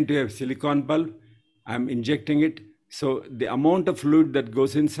loaded into a silicone bulb. I'm injecting it. So the amount of fluid that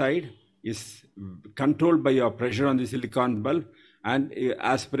goes inside is controlled by your pressure on the silicone bulb, and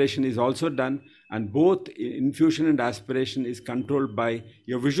aspiration is also done. And both infusion and aspiration is controlled by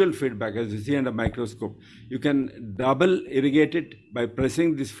your visual feedback, as you see under microscope. You can double irrigate it by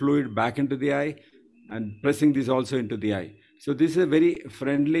pressing this fluid back into the eye and pressing this also into the eye. So this is a very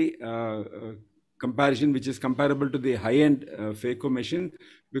friendly comparison, which is comparable to the high-end phaco machine,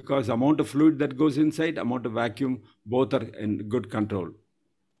 because amount of fluid that goes inside, amount of vacuum, both are in good control.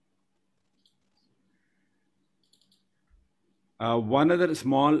 One other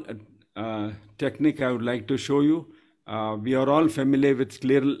small technique I would like to show you. We are all familiar with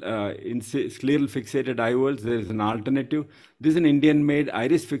scleral fixated IOLs. There is an alternative. This is an Indian-made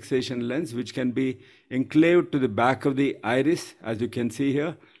iris fixation lens, which can be enclaved to the back of the iris, as you can see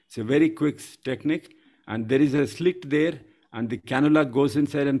here. It's a very quick technique, and there is a slit there, and the cannula goes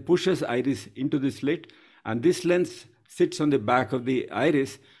inside and pushes iris into the slit, and this lens sits on the back of the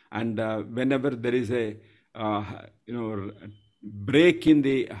iris, and whenever there is a break in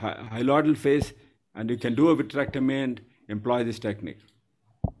the hyaloidal phase, and you can do a vitrectomy and employ this technique.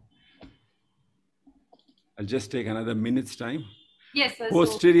 I'll just take another minute's time. Yes, sir.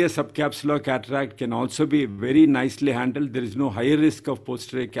 Posterior subcapsular cataract can also be very nicely handled. There is no higher risk of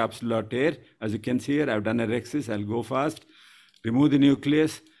posterior capsular tear. As you can see here, I've done a rhexis. I'll go fast. Remove the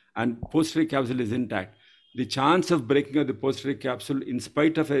nucleus, and posterior capsule is intact. The chance of breaking of the posterior capsule in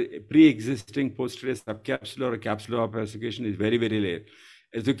spite of a pre-existing posterior subcapsular or capsular opacification is very, very rare.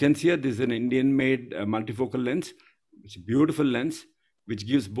 As you can see here, this is an Indian-made multifocal lens. It's a beautiful lens, which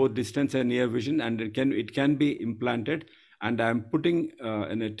gives both distance and near vision, and it can be implanted. And I'm putting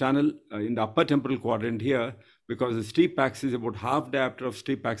in a tunnel in the upper temporal quadrant here, because the steep axis, about half diopter of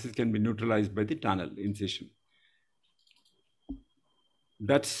steep axis, can be neutralized by the tunnel incision.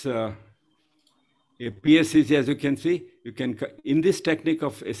 That's a PSCC, as you can see. You can, in this technique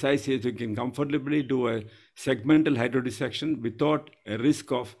of SICS, you can comfortably do a segmental hydrodissection without a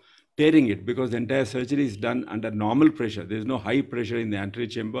risk of tearing it, because the entire surgery is done under normal pressure. There's no high pressure in the anterior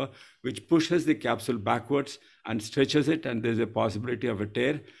chamber, which pushes the capsule backwards and stretches it, and there's a possibility of a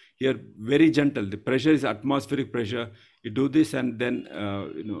tear. Here, very gentle. The pressure is atmospheric pressure. You do this and then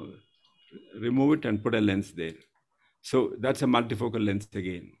remove it and put a lens there. So that's a multifocal lens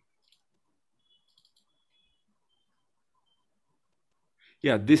again.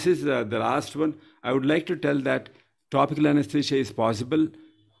 Yeah, this is the last one. I would like to tell that topical anesthesia is possible,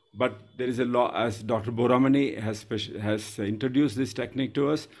 but there is a law, as Dr. Boramani has introduced this technique to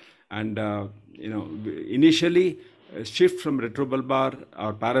us. And, initially, shift from retrobulbar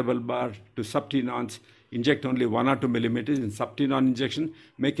or parabulbar to subtenons, inject only 1 or 2 millimeters in subtenon injection,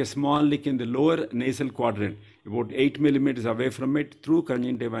 make a small nick in the lower nasal quadrant, about 8 millimeters away from it, through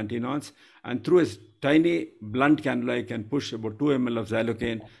conjunctive antenons, and through a tiny blunt cannula, you can push about 2 ml of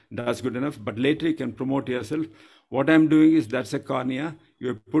xylocaine. That's good enough. But later you can promote yourself. What I'm doing is, that's a cornea.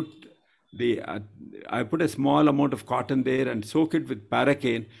 You put I put a small amount of cotton there and soak it with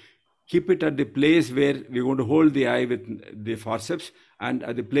paracaine. Keep it at the place where we're going to hold the eye with the forceps, and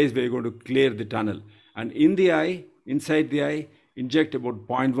at the place where you're going to clear the tunnel. And in the eye, inside the eye, inject about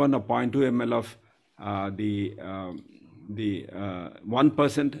 0.1 or 0.2 ml of the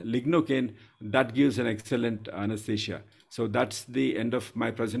 1% lignocaine. That gives an excellent anesthesia. So that's the end of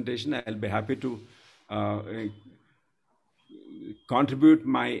my presentation. I'll be happy to contribute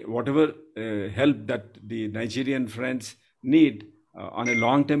my whatever help that the Nigerian friends need on a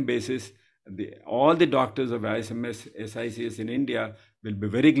long-term basis. All the doctors of ISMS, SICS in India will be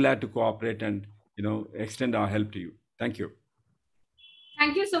very glad to cooperate and extend our help to you. Thank you.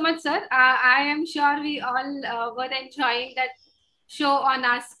 Thank you so much, sir. I am sure we all were enjoying that show on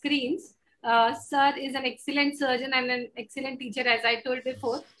our screens. Sir is an excellent surgeon and an excellent teacher, as I told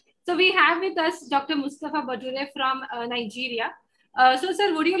before. So we have with us Dr. Mustafa Bajure from Nigeria. So,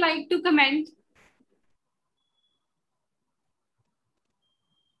 sir, would you like to comment?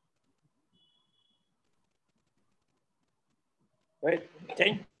 Right.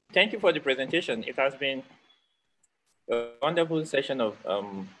 Thank you for the presentation. It has been a wonderful session of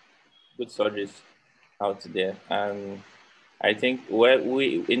good surgeries out there. And I think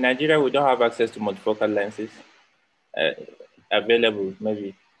we in Nigeria, we don't have access to multifocal lenses available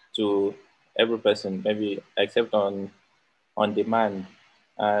maybe to every person, maybe except on demand.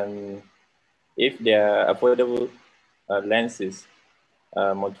 And if there are affordable lenses,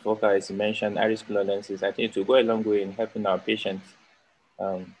 multifocal, as you mentioned, iris color lenses, I think it will go a long way in helping our patients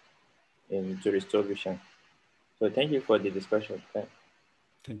to restore vision. So thank you for the discussion.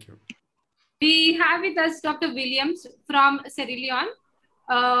 Thank you. We have with us Dr. Williams from Sierra Leone.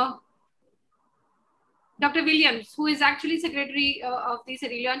 Dr. Williams, who is actually secretary of the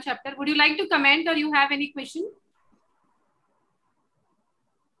Sierra Leone chapter. Would you like to comment, or you have any question?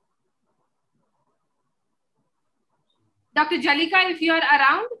 Dr. Jalika, if you are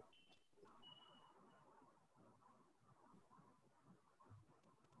around.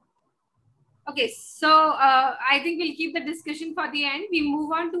 Okay, so I think we'll keep the discussion for the end. We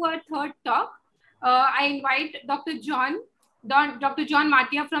move on to our third talk. I invite Dr. John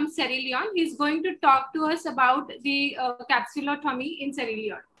Matia from Sierra Leone. He's going to talk to us about the capsulotomy in Sierra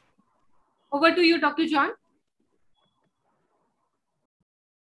Leone. Over to you, Dr. John.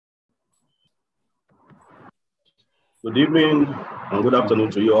 Good evening and good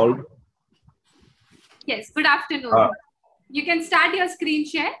afternoon to you all. Yes, good afternoon. You can start your screen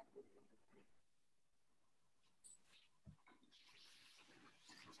share.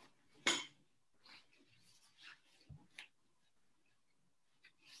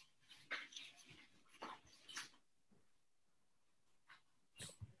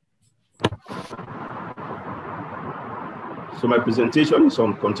 So my presentation is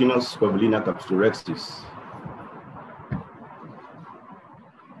on continuous curvilinear capsulorhexis.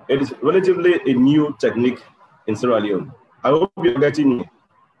 It is relatively a new technique in Sierra Leone. I hope you're getting me.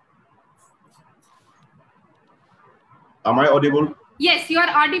 Am I audible? Yes, you are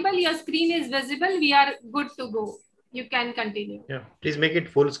audible. Your screen is visible. We are good to go. You can continue. Yeah, please make it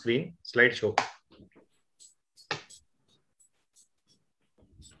full screen, slideshow.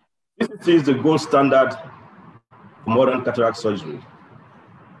 This is the gold standard for modern cataract surgery.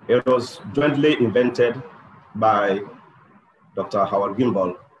 It was jointly invented by Dr. Howard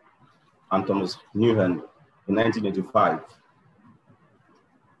Gimbel and Thomas Newhan in 1985.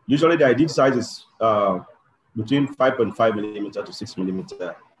 Usually the ideal size is between 5.5 millimeter to 6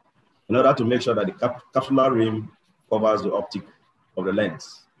 millimeter in order to make sure that the capsular rim covers the optic of the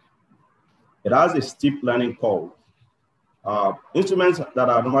lens. It has a steep learning curve. Instruments that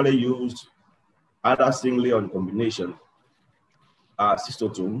are normally used either singly or in combination are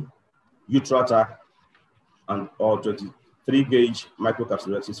 602, Utrata, and or 23 gauge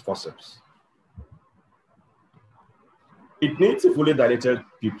microcapsularities forceps. It needs a fully dilated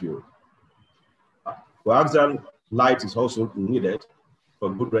pupil. Coaxial light is also needed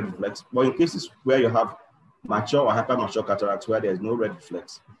for good red reflex, but in cases where you have mature or hypermature cataracts where there is no red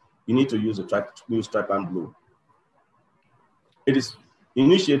reflex, you need to use a trypan blue. It is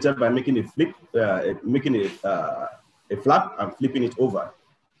initiated by making a flip, a flap and flipping it over.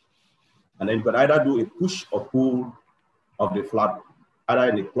 And then you can either do a push or pull of the flap, either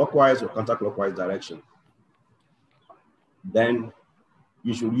in a clockwise or counterclockwise direction. Then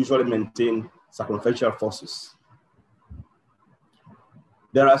you should usually maintain circumferential forces.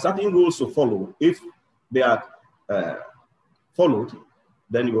 There are certain rules to follow. If they are followed,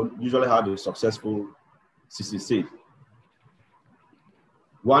 then you will usually have a successful CCC.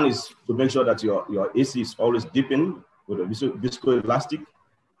 One is to make sure that your AC is always dipping with a viscoelastic.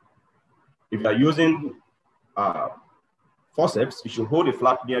 If you are using forceps, you should hold the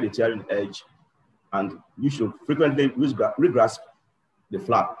flap near the tearing edge, and you should frequently regrasp the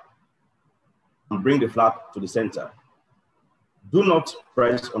flap and bring the flap to the center. Do not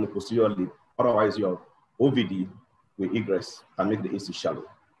press on the posterior lip, otherwise your OVD will egress and make the AC shallow.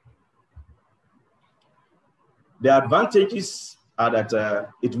 The advantages are that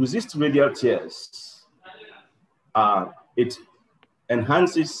it resists radial tears. It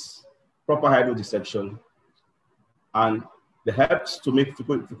enhances proper hydrodissection, and it helps to make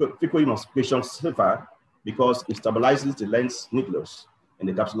fecal emulsification safer because it stabilizes the lens nucleus in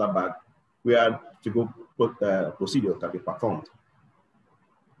the capsular bag where fecal procedure can be performed.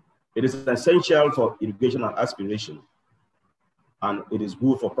 It is essential for irrigation and aspiration, and it is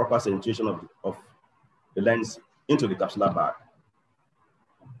good for proper centration of the lens into the capsular bag.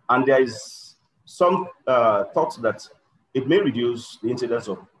 And there is some thoughts that it may reduce the incidence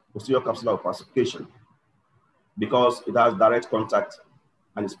of posterior capsular opacification because it has direct contact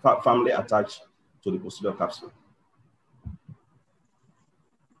and is firmly attached to the posterior capsule.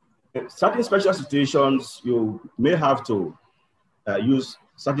 In certain special situations, you may have to use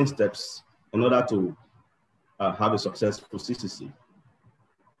certain steps in order to have a successful CCC.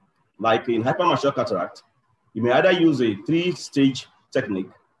 Like in hypermature cataract, you may either use a 3-stage technique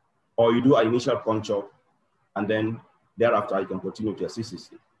or you do an initial puncture and then thereafter you can continue to your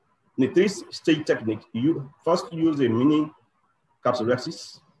CCC. In the 3-stage technique, you first use a mini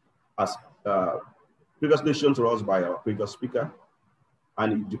capsulorhexis as previously shown to us by our previous speaker,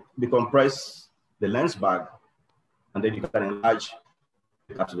 and you decompress the lens bag, and then you can enlarge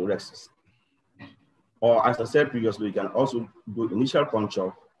the capsulorhexis. Or as I said previously, you can also do initial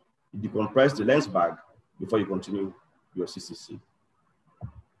puncture, you decompress the lens bag before you continue your CCC.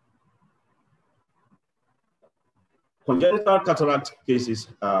 Congenital cataract cases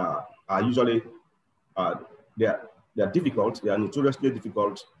are usually, they are difficult, they are notoriously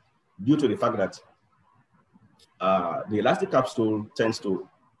difficult due to the fact that the elastic capsule tends to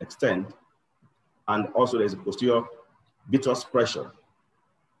extend, and also there's a posterior vitreous pressure.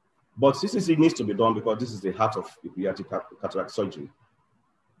 But CCC needs to be done because this is the heart of the pediatric cataract surgery.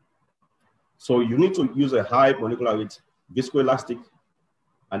 So you need to use a high molecular weight viscoelastic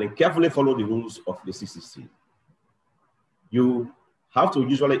and then carefully follow the rules of the CCC. You have to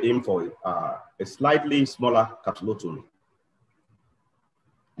usually aim for a slightly smaller capsulotomy.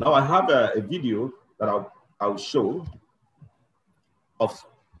 Now I have a video that I'll show of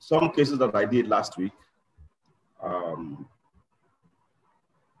some cases that I did last week.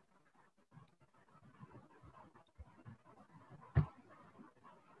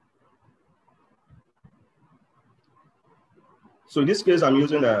 So in this case, I'm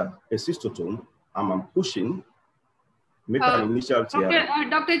using a cystotome, and I'm pushing make an initial tear.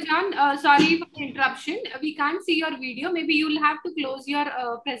 Dr. John, sorry for the interruption. We can't see your video. Maybe you'll have to close your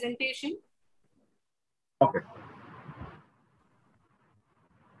presentation. Okay.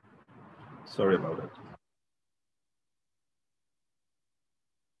 Sorry about that.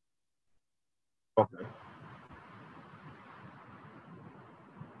 Okay.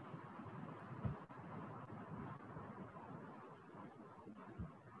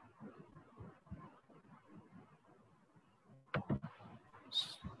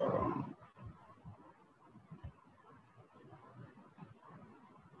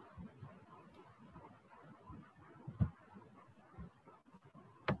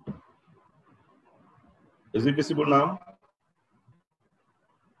 Is it visible now?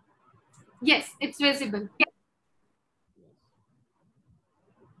 Yes, it's visible.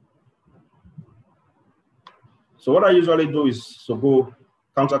 So what I usually do is to go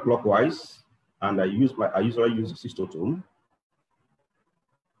counterclockwise, and I usually use the cystotome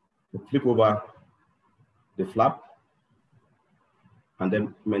to flip over the flap and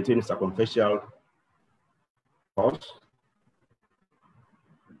then maintain circumferential pulse.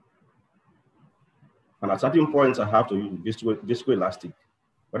 And at certain points, I have to use viscoelastic,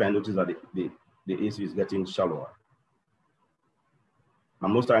 but I notice that the AC is getting shallower.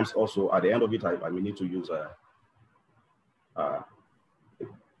 And most times also at the end of it, I may need to use a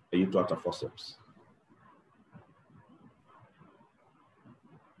uterine forceps.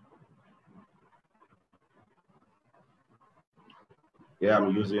 Yeah,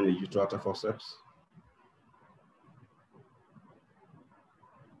 I'm using the uterine forceps.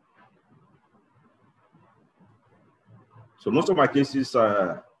 So most of my cases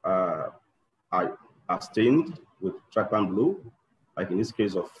are stained with trypan blue, like in this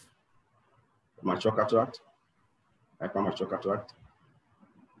case of mature cataract, hypermature cataract.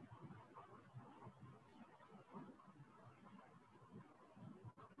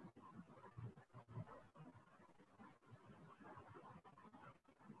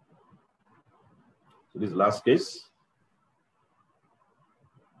 So this last case.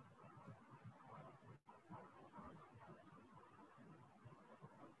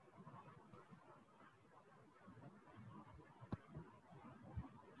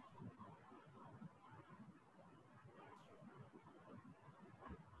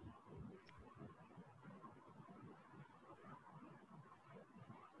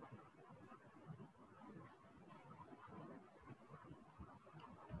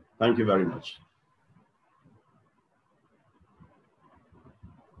 Thank you very much.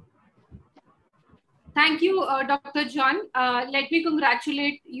 Thank you, Dr. John. Let me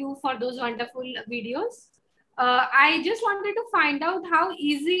congratulate you for those wonderful videos. I just wanted to find out how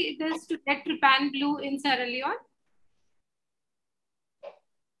easy it is to get trypan blue in Sierra Leone.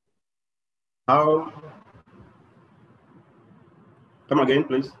 How? Come again,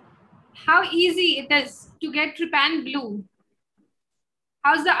 please. How easy it is to get trypan blue?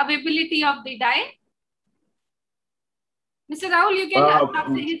 How's the availability of the dye? Mr. Rahul, you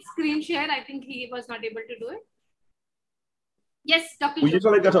can his screen share. I think he was not able to do it. Yes, Dr. We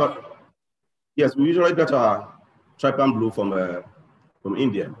usually get we usually get a trypan blue from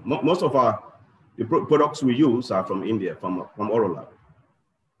India. Most of the products we use are from India, from Orolab.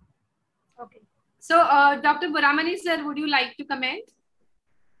 Okay. So, Dr. Buramani sir, would you like to comment?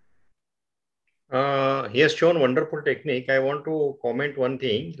 He has shown wonderful technique. I want to comment one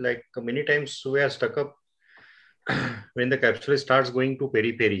thing. Like many times we are stuck up when the capsule starts going to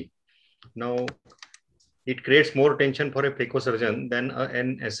peri-peri. Now, it creates more tension for a phaco surgeon than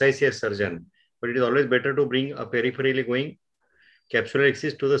an SICS surgeon. But it is always better to bring a peripherally going capsular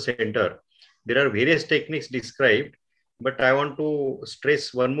axis to the center. There are various techniques described, but I want to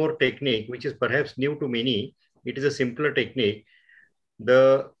stress one more technique, which is perhaps new to many. It is a simpler technique.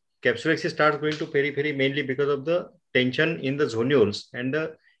 The capsular axis starts going to peri-peri mainly because of the tension in the zonules and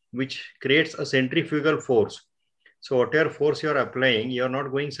which creates a centrifugal force. So whatever force you are applying, you are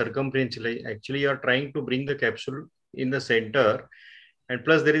not going circumferentially. Actually, you are trying to bring the capsule in the center, and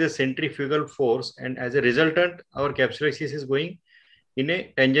plus there is a centrifugal force, and as a resultant, our capsular axis is going in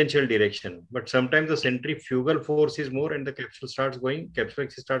a tangential direction. But sometimes the centrifugal force is more, and the capsular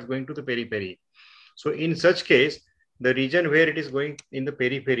axis starts going to the peri-peri. So in such case, the region where it is going in the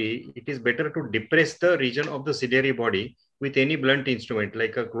peri-peri, it is better to depress the region of the ciliary body with any blunt instrument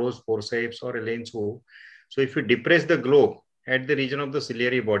like a closed forceps or a lens hook. So if you depress the globe at the region of the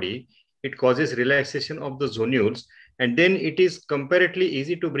ciliary body, it causes relaxation of the zonules, and then it is comparatively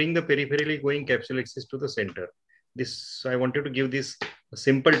easy to bring the peripherally going capsule axis to the center. This, I wanted to give this a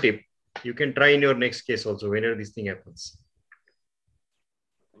simple tip. You can try in your next case also whenever this thing happens.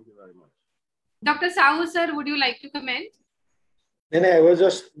 Thank you very much. Dr. Sahu sir, would you like to comment? Then I was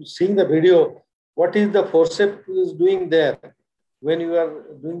just seeing the video. What is the forceps is doing there? When you are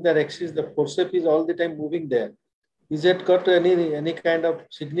doing the axis, the forceps is all the time moving there. Is it got any kind of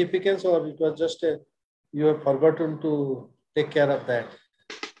significance, or it was just you have forgotten to take care of that?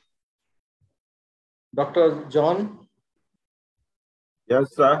 Dr. John?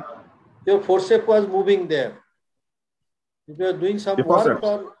 Yes, sir. Your forceps was moving there. If you are doing some The work forceps.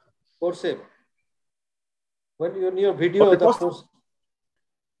 or forceps. When you're in your video, Oh, the forceps.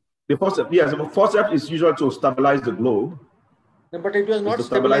 The forceps, yes, the forceps is usual to stabilize the globe. No, but it was not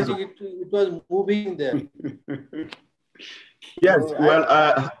stabilizing, it was moving there. Yes,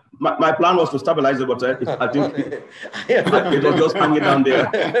 well, my plan was to stabilize it, but I think it was just hanging down there.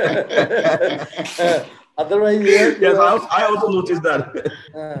 Otherwise, yes, I also noticed that.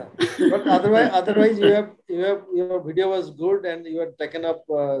 But otherwise, your video was good, and you had taken up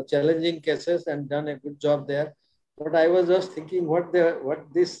challenging cases and done a good job there. But I was just thinking what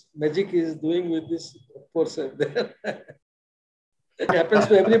this magic is doing with this forceps there. It happens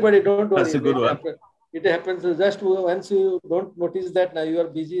to everybody. Don't worry. That's a good one. It happens just once you don't notice that now you are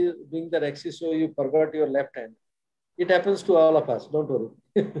busy doing the axis, so you forgot your left hand. It happens to all of us. Don't worry.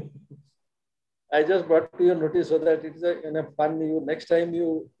 I just brought to your notice so that it's a fun. Next time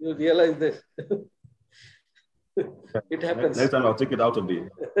you realize this. It happens. Next time I'll take it out of the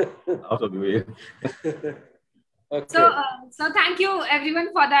way. Okay. So thank you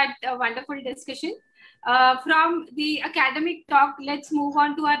everyone for that wonderful discussion. From the academic talk, let's move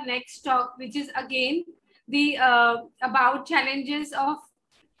on to our next talk, which is again the about challenges of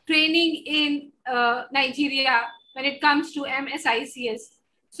training in Nigeria when it comes to MSICS.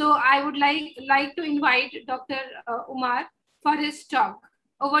 So I would like to invite Dr. Umar for his talk.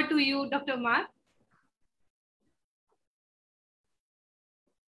 Over to you, Dr. Umar.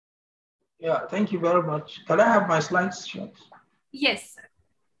 Yeah, thank you very much. Can I have my slides shown? Yes, sir.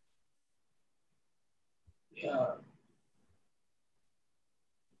 Yeah.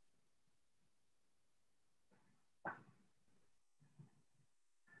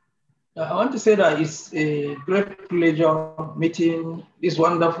 I want to say that it's a great pleasure meeting these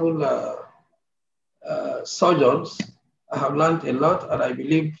wonderful surgeons. I have learned a lot, and I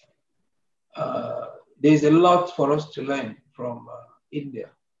believe there's a lot for us to learn from India.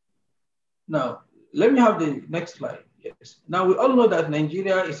 Now, let me have the next slide. Yes. Now, we all know that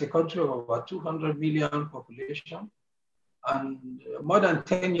Nigeria is a country of about 200 million population. And more than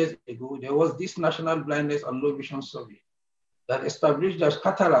 10 years ago, there was this National Blindness and Low Vision Survey that established that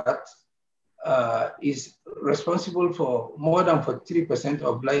cataract is responsible for more than 43%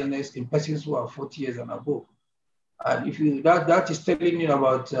 of blindness in persons who are 40 years and above. And if you that is telling you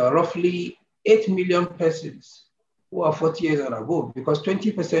about roughly 8 million persons who are 40 years and above, because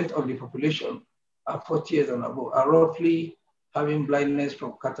 20% of the population are 40 years and above, are roughly having blindness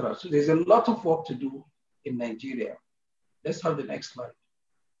from cataract. So there's a lot of work to do in Nigeria. Let's have the next slide.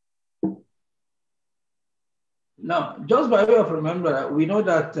 Now, just by way of remember, we know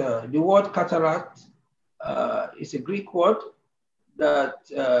that the word cataract is a Greek word that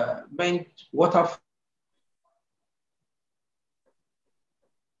meant water.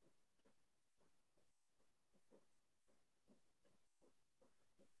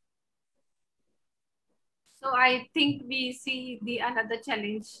 So I think we see another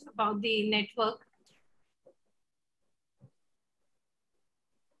challenge about the network.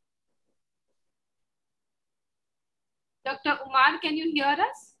 Dr. Umar, can you hear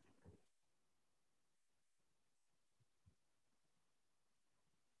us?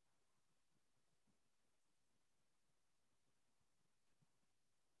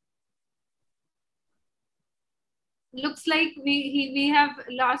 Looks like we have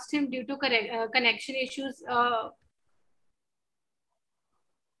lost him due to connection issues.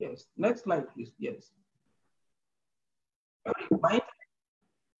 Yes, next slide, please. Yes. My internet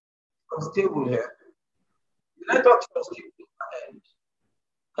is stable here. The network is stable.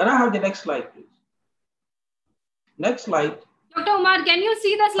 Can I have the next slide, please? Next slide. Dr. Umar, can you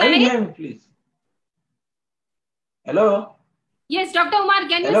see the slide? Can you hear me, please? Hello? Yes, Dr. Umar,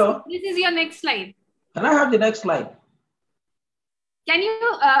 can you see? This is your next slide. Can I have the next slide? Can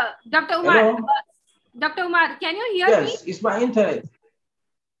you, Dr. Umar, Dr. Umar, can you hear me? Yes, it's my internet.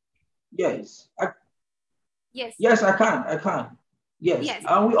 Yes. Yes. Yes, I can. Yes. Yes.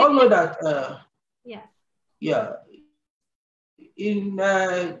 And we all know that. Yeah. Yeah. In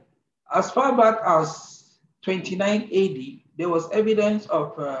as far back as 29 AD, there was evidence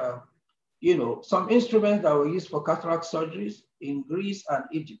of some instruments that were used for cataract surgeries in Greece and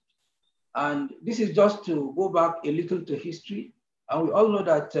Egypt. And this is just to go back a little to history. And we all know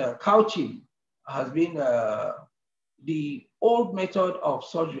that couching has been the old method of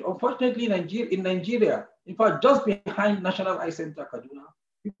surgery. Unfortunately, in Nigeria, in fact, just behind National Eye Center, Kaduna,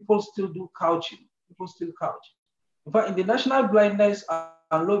 people still do couching. People still couch. In fact, in the National Blindness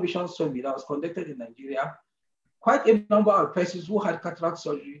and Low Vision Survey that was conducted in Nigeria, quite a number of persons who had cataract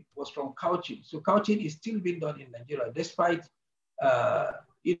surgery was from couching. So couching is still being done in Nigeria, despite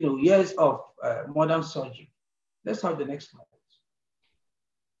years of modern surgery. Let's have the next slide.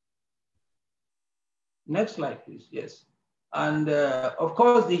 Next slide, please. Yes. And of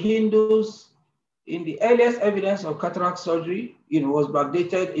course, the Hindus, in the earliest evidence of cataract surgery, was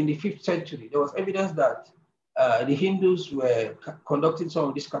backdated in the 5th century. There was evidence that the Hindus were conducting some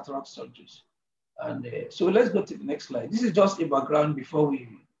of these cataract surgeries. And so let's go to the next slide. This is just a background before we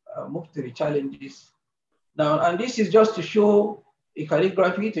move to the challenges. Now, and this is just to show a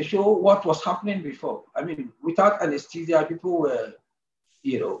calligraphy to show what was happening before. I mean, without anesthesia, people were,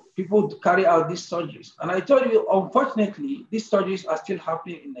 people carry out these surgeries. And I told you, unfortunately, these surgeries are still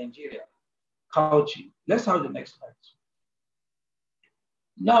happening in Nigeria. Couching. Let's have the next slide.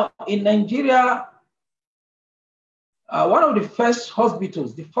 Now, in Nigeria, one of the first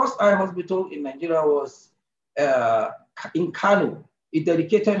hospitals, the first eye hospital in Nigeria was in Kano, a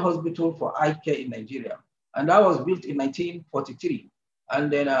dedicated hospital for eye care in Nigeria. And that was built in 1943. And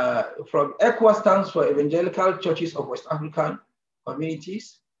then from ECWA stands for Evangelical Churches of West African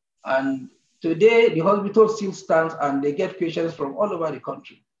Communities. And today the hospital still stands and they get patients from all over the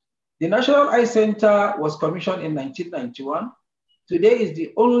country. The National Eye Center was commissioned in 1991. Today is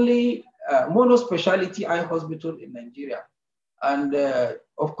the only mono-speciality eye hospital in Nigeria. And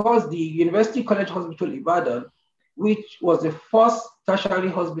of course, the University College Hospital Ibadan, which was the first tertiary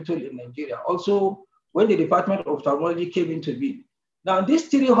hospital in Nigeria, also when the Department of Ophthalmology came into being. Now, these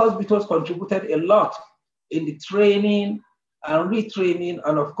 3 hospitals contributed a lot in the training and retraining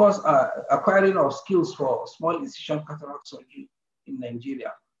and of course, acquiring of skills for small incision cataract surgery in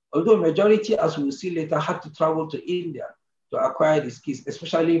Nigeria. Although majority, as we'll see later, had to travel to India to acquire the skills,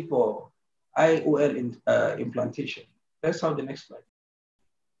 especially for IOL implantation. Let's have the next slide.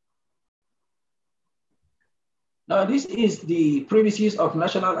 Now, this is the premises of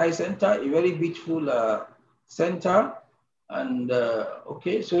National Eye Center, a very beautiful center. And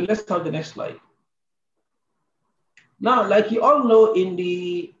okay, so let's have the next slide. Now, like you all know, in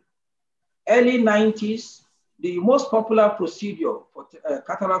the early 90s, the most popular procedure for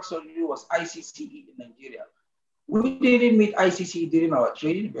cataract surgery was ICCE in Nigeria. We didn't meet ICCE during our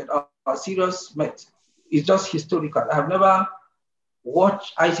training, but our serious met. It's just historical. I have never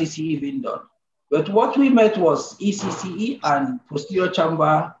watched ICCE being done. But what we met was ECCE and posterior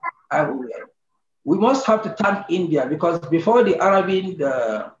chamber IOL. We must have to thank India because before the Arabian,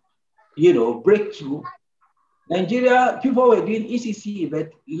 breakthrough, Nigeria, people were doing ECCE,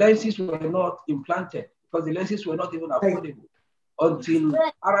 but lenses were not implanted because the lenses were not even affordable until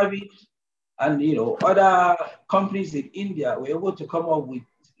Arabic and other companies in India were able to come up with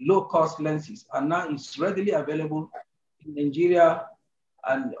low-cost lenses, and now it's readily available in Nigeria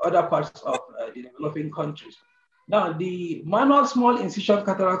and other parts of the developing countries. Now, the manual small incision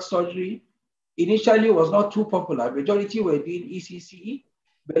cataract surgery initially was not too popular. Majority were doing ECCE,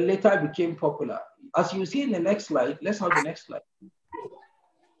 but later became popular. As you see in the next slide, let's have the next slide.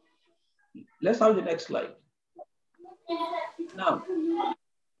 Let's have the next slide. Now,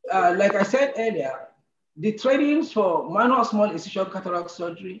 like I said earlier, the trainings for manual small incision cataract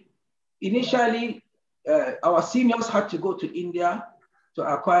surgery, initially, our seniors had to go to India to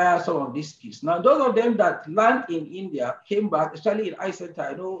acquire some of these skills. Now, those of them that learned in India came back, especially in eye center.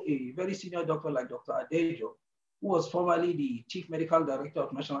 I know a very senior doctor like Dr. Adejo, who was formerly the chief medical director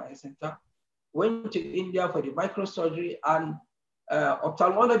of National Eye Center, went to India for the microsurgery, and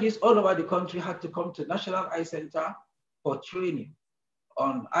ophthalmologists all over the country had to come to National Eye Center for training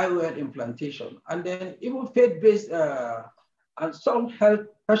on IOL implantation. And then even faith-based and some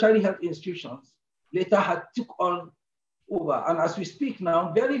tertiary health institutions later had took on over. And as we speak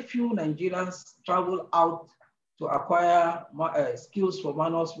now, very few Nigerians travel out to acquire skills for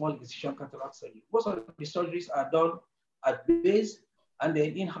manual small incision cataract surgery. Most of the surgeries are done at base and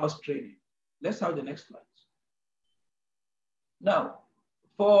then in-house training. Let's have the next slide. Now,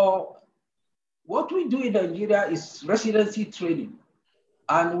 for what we do in Nigeria is residency training.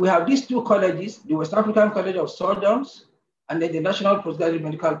 And we have these 2 colleges, the West African College of Surgeons and then the National Postgraduate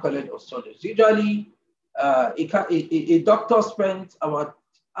Medical College of Surgeons. Usually, a doctor spends about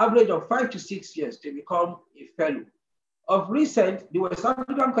average of 5 to 6 years to become a fellow. Of recent, the West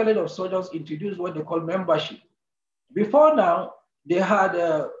African College of Surgeons introduced what they call membership. Before now, they had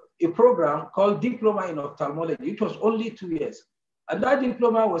a program called Diploma in Ophthalmology, which was only 2 years. And that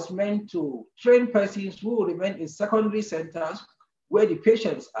diploma was meant to train persons who will remain in secondary centers where the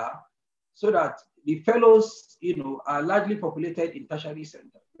patients are, so that the fellows, are largely populated in tertiary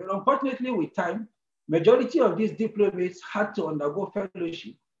centers. But unfortunately, with time, majority of these diplomates had to undergo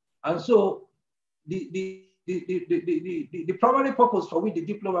fellowship. And so the primary purpose for which the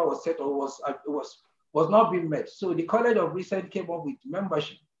diploma was set was not being met. So the College of Research came up with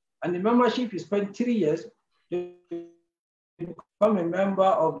membership. And the membership, you spend 3 years to become a member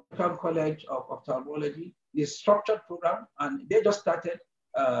of the College of Ophthalmology, the structured program, and they just started.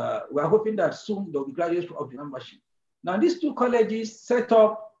 We're hoping that soon they'll be graduates of the membership. Now, these two colleges set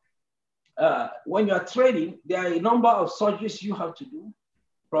up, when you're training, there are a number of surgeries you have to do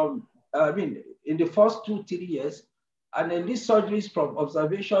from, in the first 2-3 years. And then these surgeries from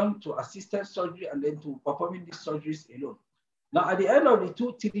observation to assisted surgery and then to performing these surgeries alone. Now, at the end of the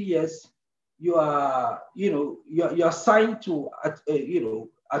 2-3 years, you are, you're assigned to,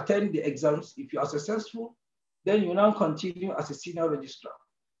 attend the exams. If you are successful, then you now continue as a senior registrar.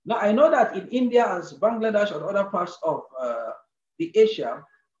 Now, I know that in India, as Bangladesh and other parts of the Asia,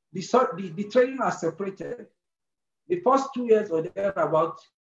 the training are separated. The first 2 years or thereabout,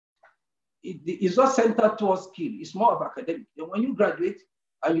 it's not centered towards skill. It's more of academic. And when you graduate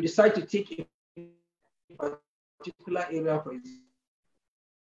and you decide to take a particular area, for example,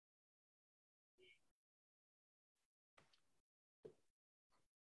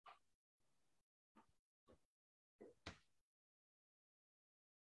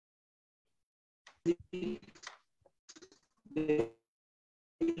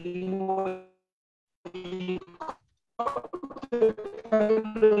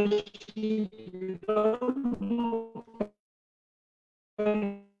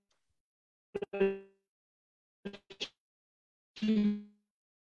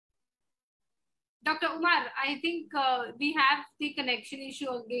 Dr. Umar, I think we have the connection issue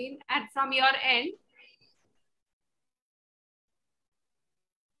again from your end.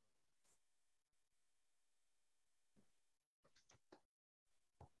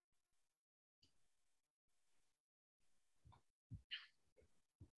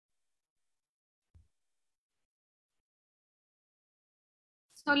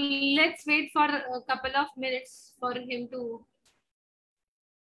 So let's wait for a couple of minutes for him to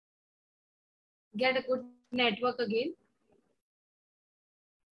get a good network again.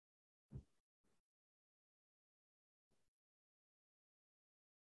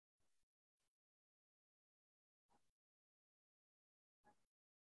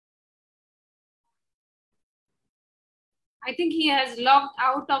 I think he has logged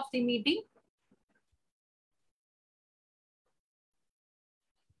out of the meeting.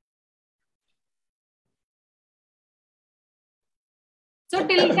 So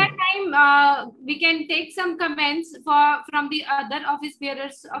till that time, we can take some comments from the other office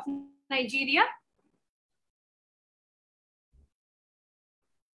bearers of Nigeria.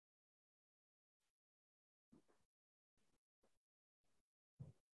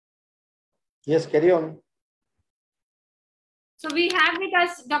 Yes, carry on. So we have with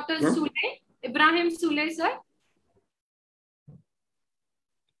us Dr. Sule, Ibrahim Sule, sir.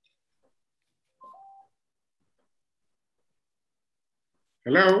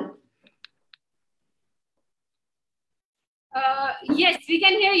 Hello? Yes, we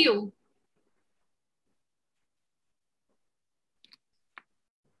can hear you.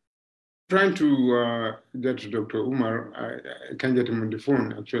 Trying to get to Dr. Umar. I can't get him on the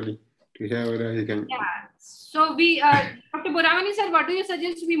phone, actually, to hear whether he can. Yeah. So Dr. Boramani, sir, what do you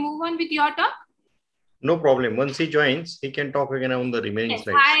suggest we move on with your talk? No problem. Once he joins, he can talk again on the remaining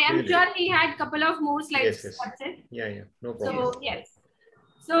slides. I am sure he had a couple of more slides. Yes. That's it. Yeah. No problem. So, yes.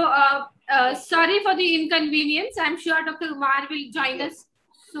 So, sorry for the inconvenience. I'm sure Dr. Umar will join us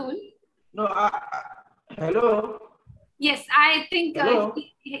soon. No, hello? Yes, I think,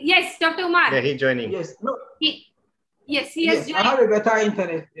 yes, Dr. Umar. Yeah, he's joining. Yes, no. He has joined. I have a better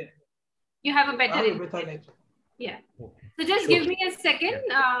internet. Yeah. You have a better internet. Yeah. So just give me a second.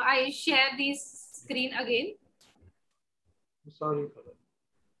 I share this screen again. Sorry for that.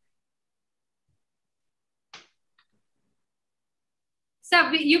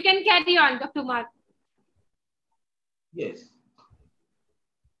 So you can carry on, Dr. Umar. Yes.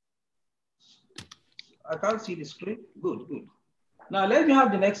 I can't see the screen. Good. Now let me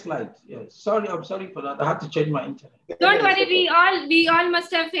have the next slide. Yes. Sorry, I'm sorry for that. I have to change my internet. Don't worry, we all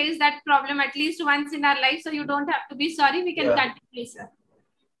must have faced that problem at least once in our life, so you don't have to be sorry. We can continue, sir.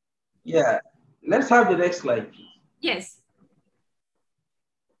 Yeah. Let's have the next slide, please. Yes.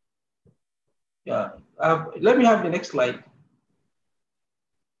 Yeah. Let me have the next slide.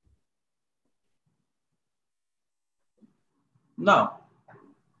 Now,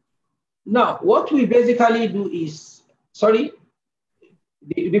 what we basically do is, sorry,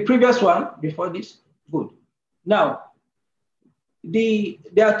 the previous one before this, good. Now,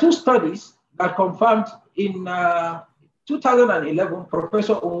 there are two studies that confirmed in 2011,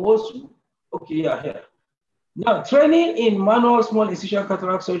 Professor Onwosu, okay, yeah, here. Now, training in manual small incision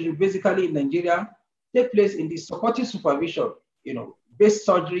cataract surgery, basically in Nigeria, take place in the supportive supervision, based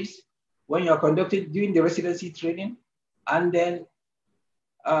surgeries when you are conducted during the residency training, and then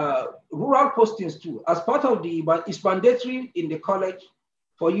rural postings too. As part of but it's mandatory in the college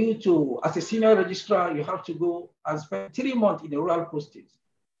for you to, as a senior registrar, you have to go and spend 3 months in the rural postings.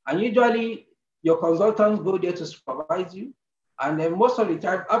 And usually your consultants go there to supervise you. And then most of the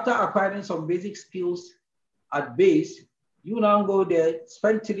time, after acquiring some basic skills at base, you now go there,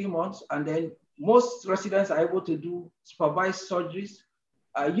 spend 3 months, and then most residents are able to do supervised surgeries.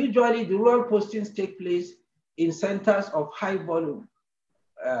 Usually the rural postings take place in centers of high volume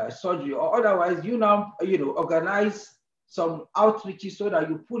surgery, or otherwise you now organize some outreaches so that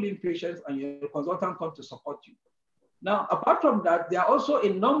you pull in patients and your consultant comes to support you. Now, apart from that, there are also a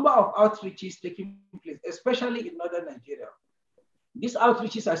number of outreaches taking place, especially in northern Nigeria. These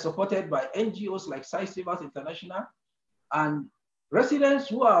outreaches are supported by NGOs like Sight Savers International, and residents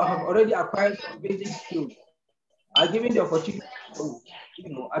who have already acquired some basic skills are given the opportunity to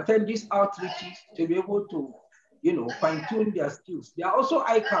attend these outreaches to be able to fine-tune their skills. There are also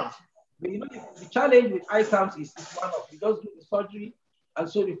ICAMs. But the challenge with ICAMs is one-off. You just do the surgery, and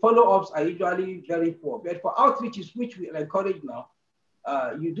so the follow-ups are usually very poor. But for outreaches, which we encourage now,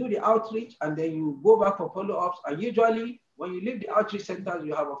 you do the outreach and then you go back for follow-ups. And usually, when you leave the outreach centers,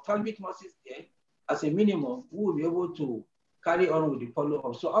 you have ophthalmic nurses there as a minimum who will be able to carry on with the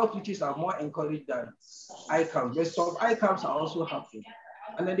follow-up. So outreaches are more encouraged than ICAMs. But some ICAMs are also happening.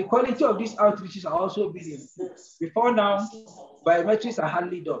 And then the quality of these outreaches are also being improved. Before now, biometrics are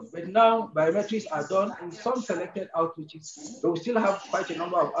hardly done, but now biometrics are done in some selected outreaches, but we still have quite a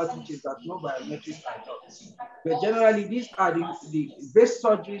number of outreaches that no biometrics are done. But generally, these are the best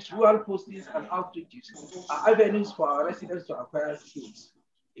surgeries, rural postings, and outreaches are avenues for our residents to acquire skills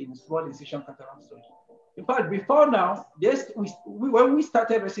in small incision cataract surgery. In fact, before now, when we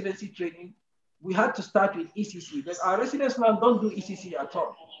started residency training, we had to start with ECC, but our residents now don't do ECC at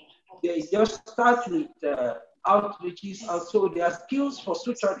all. They just start with outreaches, and so their skills for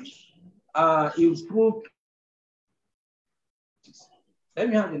suturing are improved. Let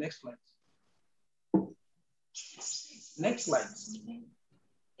me have the next slide. Next slide.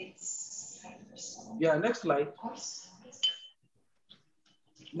 Yeah, next slide.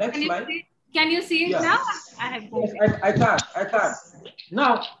 Next slide. Can you see it now? Yes, I can.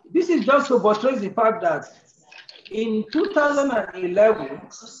 Now, this is just to buttress the fact that in 2011,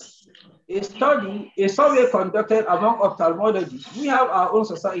 a survey conducted among ophthalmologists. We have our own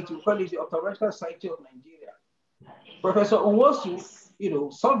society, we call it the Ophthalmological Society of Nigeria. Professor Onwosu,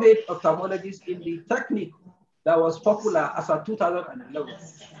 surveyed ophthalmologists in the technique that was popular as of 2011.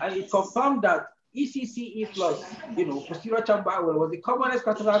 And it confirmed that ECCE plus, posterior chamber was the commonest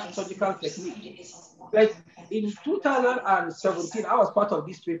cataract surgical technique. But in 2017, I was part of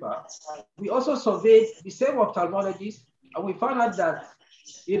this paper. We also surveyed the same ophthalmologists, and we found out that,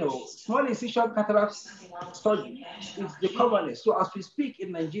 small incision cataract surgery is the commonest. So as we speak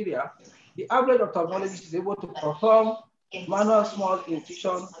in Nigeria, the average ophthalmologist is able to perform manual small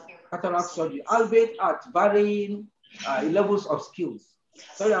incision cataract surgery, albeit at varying levels of skills.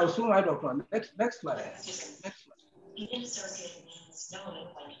 Sorry, I'll soon write up on next slide. Next slide.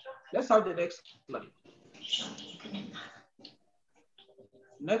 Let's have the next slide.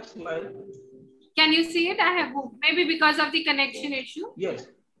 Next slide. Can you see it? I have moved. Maybe because of the connection issue. Yes.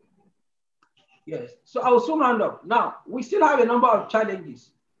 Yes. So I'll soon round up. Now, we still have a number of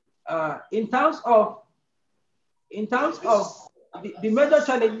challenges. In terms of the major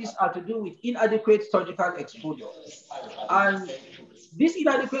challenges are to do with inadequate surgical exposure. And this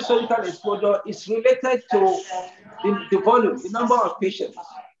inadequate surgical exposure is related to the volume, the number of patients.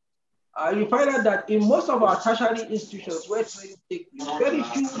 You find out that in most of our tertiary institutions where training takes place, very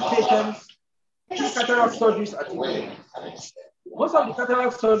few patients, cataract surgeries are taking place. Most of the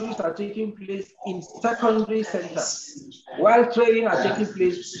cataract surgeries are taking place in secondary centers, while training are taking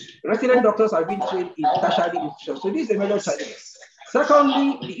place. Resident doctors are being trained in tertiary institutions. So this is a major challenge.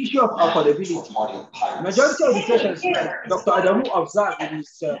 Secondly, the issue of affordability. Majority of the patients, like Dr. Adamu observed in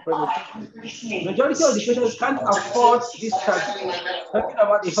his presentation, majority of the patients can't afford this charge. Talking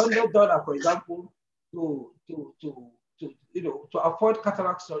about $100, for example, to afford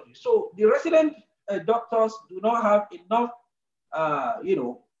cataract surgery. So the resident doctors do not have enough,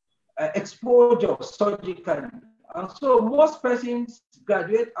 exposure surgically And so most persons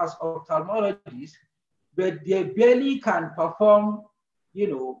graduate as ophthalmologists, but they barely can perform,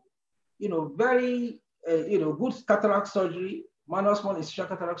 very, good cataract surgery, manual small incision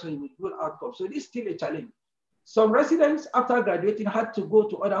cataract surgery with good outcome. So this is still a challenge. Some residents after graduating had to go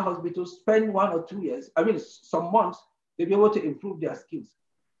to other hospitals, spend 1 or 2 years, some months, to be able to improve their skills.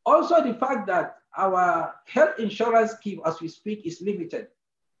 Also the fact that our health insurance scheme as we speak is limited.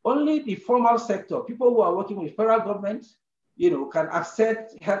 Only the formal sector, people who are working with federal government, can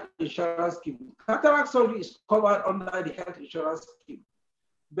access health insurance scheme. Cataract surgery is covered under the health insurance scheme.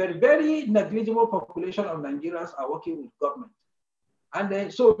 But very negligible population of Nigerians are working with government. And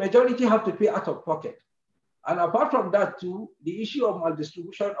then, so majority have to pay out of pocket. And apart from that too, the issue of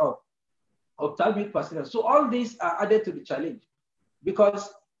maldistribution of ophthalmic personnel. So all these are added to the challenge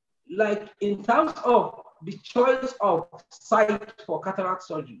because like in terms of the choice of site for cataract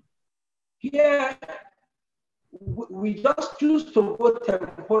surgery, here we just choose to go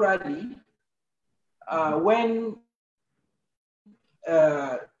temporarily when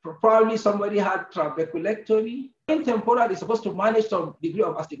probably somebody had trabeculectomy. When temporary is supposed to manage some degree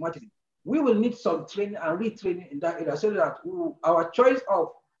of astigmatism, we will need some training and retraining in that area so that our choice of,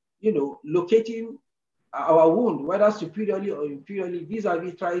 locating our wound, whether superiorly or inferiorly,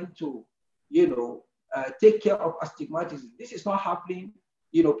 vis-a-vis trying to, take care of astigmatism. This is not happening,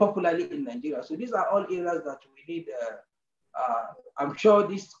 popularly in Nigeria. So these are all areas that we need. I'm sure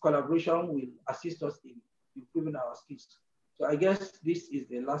this collaboration will assist us in improving our skills. So I guess this is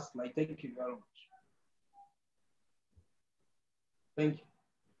the last slide. Thank you very much. Thank you.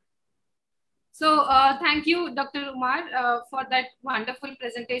 So thank you, Dr. Umar, for that wonderful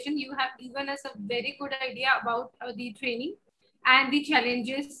presentation. You have given us a very good idea about the training and the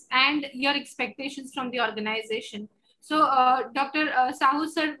challenges and your expectations from the organization. So Dr. Sahu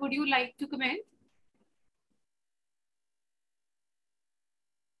sir, would you like to comment?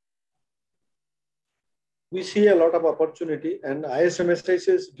 We see a lot of opportunity and ISMSIS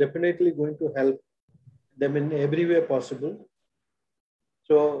is definitely going to help them in every way possible.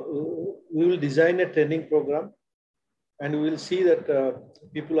 So we will design a training program and we will see that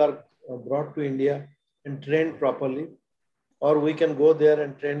people are brought to India and trained properly, or we can go there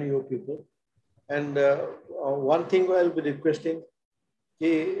and train your people. And one thing I'll be requesting,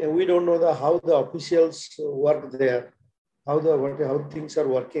 we don't know how the officials work there, how things are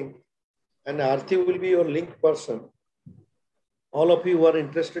working. And Aarti will be your link person. All of you who are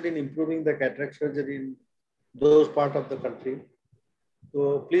interested in improving the cataract surgery in those parts of the country,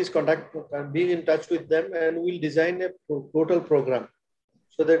 so please contact and be in touch with them, and we'll design a total program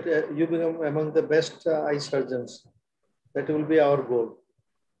so that you become among the best eye surgeons. That will be our goal.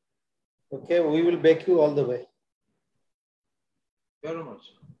 Okay, we will back you all the way. Very much.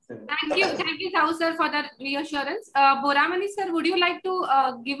 Thank you, Sahu sir, for that reassurance. Boramani sir, would you like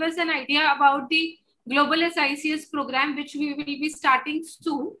to give us an idea about the Global SICS program, which we will be starting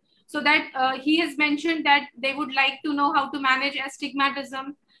soon? So that he has mentioned that they would like to know how to manage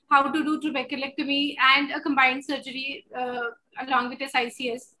astigmatism, how to do trabeculectomy and a combined surgery along with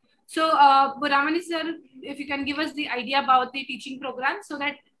SICS. So Boramani sir, if you can give us the idea about the teaching program so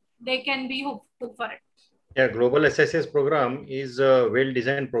that they can be hopeful for it. Yeah, Global SICS program is a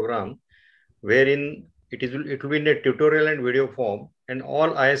well-designed program wherein it will be in a tutorial and video form, and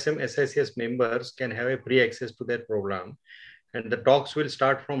all ISM SICS members can have a free access to that program. And the talks will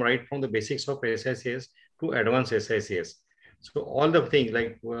start from the basics of SICS to advanced SICS. So all the things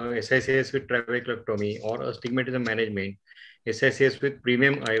like SICS with trabeculectomy or astigmatism management, SICS with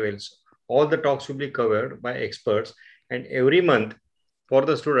premium IOLs, all the talks will be covered by experts. And every month for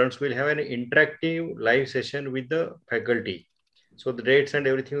the students, we'll have an interactive live session with the faculty. So the dates and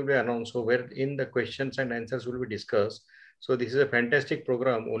everything will be announced. So wherein the questions and answers will be discussed. So this is a fantastic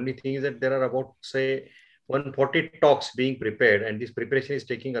program. Only thing is that there are about, say, 140 talks being prepared, and this preparation is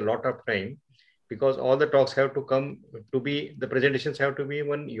taking a lot of time because all the talks have to come to be, the presentations have to be in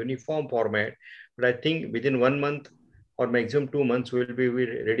one uniform format. But I think within 1 month or maximum 2 months, we'll be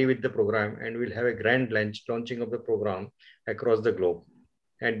ready with the program, and we'll have a grand launching of the program across the globe.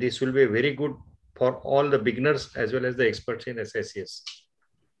 And this will be very good for all the beginners as well as the experts in SICS.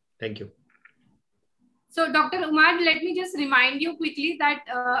 Thank you. So Dr. Umar, let me just remind you quickly that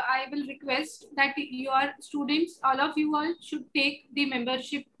I will request that your students, all of you all, should take the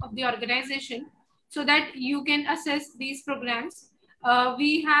membership of the organization so that you can assess these programs.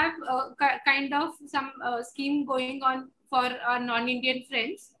 We have kind of some scheme going on for our non-Indian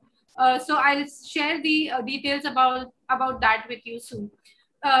friends. So I'll share the details about that with you soon.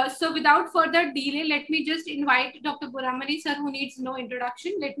 So without further delay, let me just invite Dr. Buramani sir, who needs no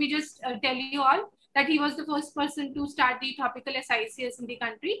introduction. Let me just tell you all that he was the first person to start the topical SICS in the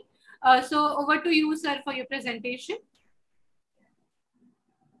country. So over to you, sir, for your presentation.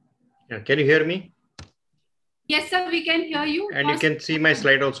 Yeah, can you hear me? Yes, sir, we can hear you. And you can see my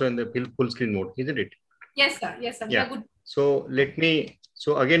slide also in the full screen mode, isn't it? Yes, sir. Yes, sir. Yeah. Good.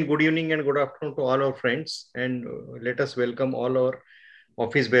 So again, good evening and good afternoon to all our friends, and let us welcome all our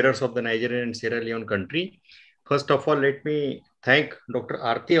office bearers of the Nigerian and Sierra Leone country. First of all, let me thank Dr.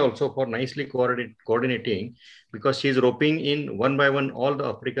 Aarti also for nicely coordinating, because she is roping in one by one all the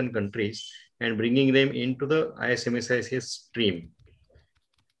African countries and bringing them into the ISM-SICS stream.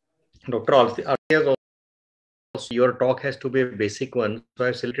 Dr. Aarti has also, your talk has to be a basic one. So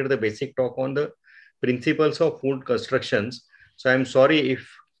I've selected the basic talk on the principles of food constructions. So I'm sorry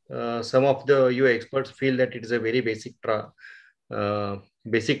if some of you experts feel that it is a very basic talk.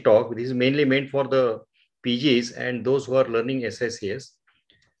 This is mainly meant for the PGs and those who are learning SICS.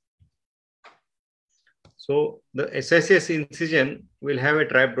 So the SICS incision will have a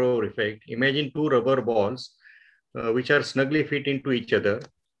trapdoor effect. Imagine two rubber balls which are snugly fit into each other.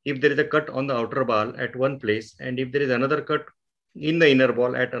 If there is a cut on the outer ball at one place, and if there is another cut in the inner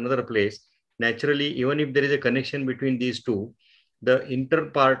ball at another place, naturally, even if there is a connection between these two, the internal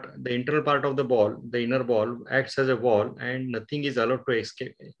part of the ball, the inner ball, acts as a wall, and nothing is allowed to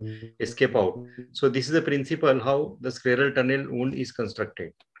escape out. So this is the principle how the scleral tunnel wound is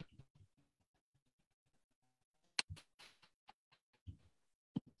constructed.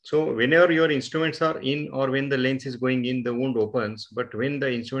 So whenever your instruments are in, or when the lens is going in, the wound opens. But when the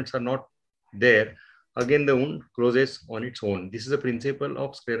instruments are not there, again the wound closes on its own. This is the principle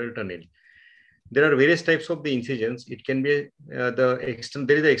of scleral tunnel. There are various types of the incisions. It can be there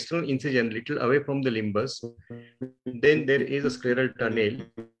is the external incision little away from the limbus. Then there is a scleral tunnel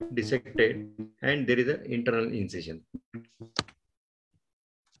dissected, and there is an internal incision.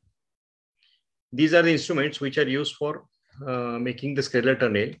 These are the instruments which are used for making the scleral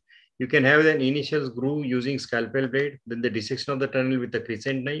tunnel. You can have an initial groove using scalpel blade, then the dissection of the tunnel with a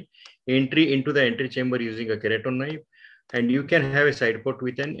crescent knife, entry into the entry chamber using a keraton knife, and you can have a side port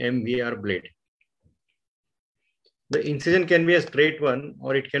with an MVR blade. The incision can be a straight one,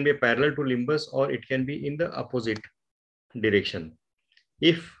 or it can be parallel to limbus, or it can be in the opposite direction.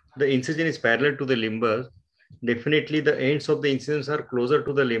 If the incision is parallel to the limbus, definitely the ends of the incisions are closer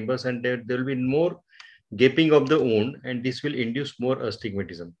to the limbus, and there will be more gaping of the wound, and this will induce more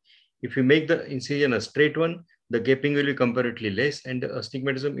astigmatism. If you make the incision a straight one, the gaping will be comparatively less, and the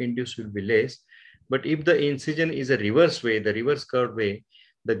astigmatism induced will be less. But if the incision is a reverse way, the reverse curved way,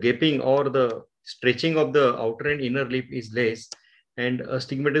 the gaping or the stretching of the outer and inner lip is less, and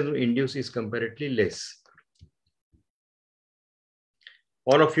astigmatism induced is comparatively less.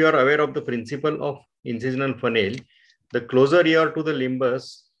 All of you are aware of the principle of incisional funnel. The closer you are to the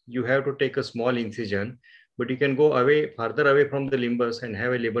limbus, you have to take a small incision, but you can go farther away from the limbus and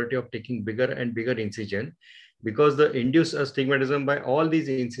have a liberty of taking bigger and bigger incision, because the induced astigmatism by all these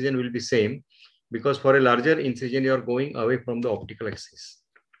incision will be same, because for a larger incision, you are going away from the optical axis.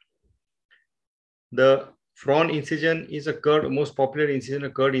 The Fron incision is a most popular incision, a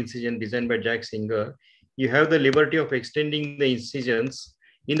curved incision designed by Jack Singer. You have the liberty of extending the incisions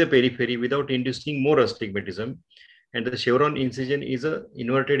in the periphery without inducing more astigmatism. And the chevron incision is an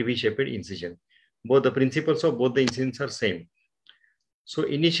inverted V-shaped incision. Both the principles of both the incisions are same. So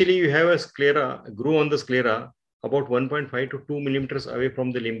initially you have a groove on the sclera about 1.5 to 2 millimeters away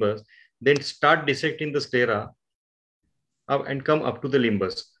from the limbus, then start dissecting the sclera up and come up to the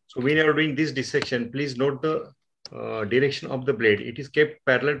limbus. So when you are doing this dissection, please note the direction of the blade. It is kept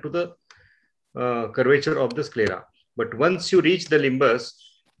parallel to the curvature of the sclera. But once you reach the limbus,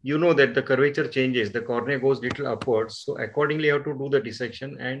 you know that the curvature changes, the cornea goes little upwards. So accordingly, you have to do the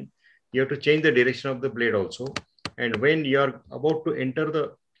dissection, and you have to change the direction of the blade also. And when you are about to enter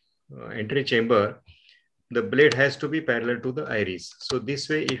the entry chamber, the blade has to be parallel to the iris. So this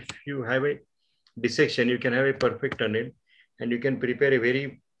way, if you have a dissection, you can have a perfect tunnel, and you can prepare a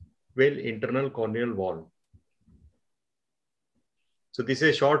very well internal corneal wall. So this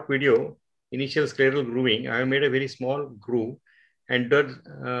is a short video, initial scleral grooving. I have made a very small groove, and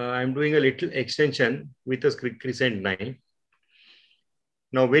I'm doing a little extension with a crescent knife.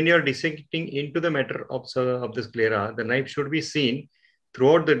 Now, when you are dissecting into the matter of the sclera, the knife should be seen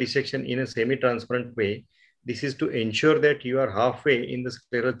throughout the dissection in a semi-transparent way. This is to ensure that you are halfway in the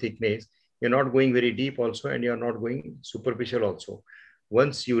scleral thickness. You're not going very deep also, and you're not going superficial also.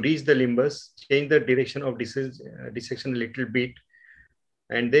 Once you reach the limbus, change the direction of dissection a little bit,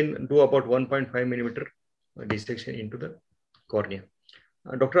 and then do about 1.5 millimeter dissection into the cornea.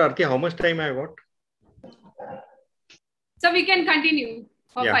 Dr. Arti, how much time I got? So we can continue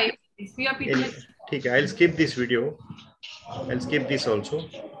for 5 minutes. We are pretty much. Okay, I'll skip this video. I'll skip this also.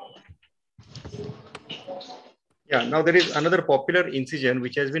 Yeah, now there is another popular incision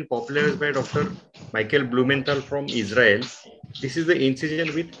which has been popularized by Dr. Michael Blumenthal from Israel. This is the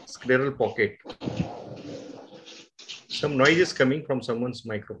incision with scleral pocket. Some noise is coming from someone's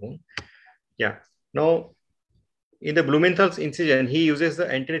microphone. Yeah. Now, in the Blumenthal's incision, he uses the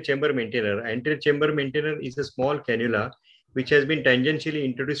anterior chamber maintainer. Anterior chamber maintainer is a small cannula which has been tangentially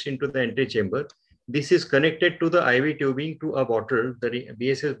introduced into the anterior chamber. This is connected to the IV tubing to a bottle, the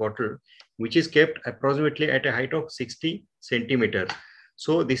BSS bottle, which is kept approximately at a height of 60 centimeters.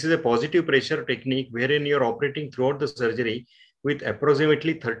 So this is a positive pressure technique wherein you're operating throughout the surgery with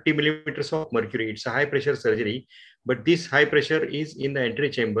approximately 30 millimeters of mercury. It's a high pressure surgery, but this high pressure is in the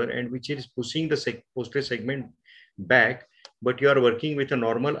anterior chamber and which is pushing the posterior segment back, but you are working with a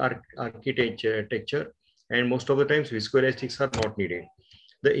normal architecture and most of the times viscoelastics are not needed.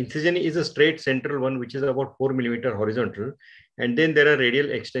 The incision is a straight central one, which is about 4 millimeter horizontal. And then there are radial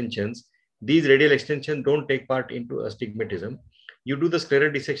extensions. These radial extensions don't take part into astigmatism. You do the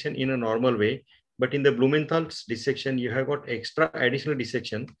scleral dissection in a normal way, but in the Blumenthal's dissection, you have got extra additional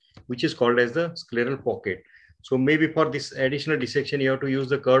dissection, which is called as the scleral pocket. So maybe for this additional dissection, you have to use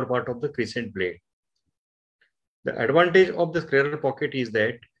the curved part of the crescent blade. The advantage of the scleral pocket is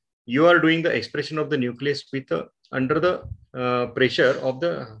that you are doing the expression of the nucleus with under the pressure of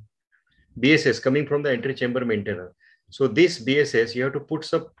the BSS coming from the anterior chamber maintainer. So this BSS, you have to put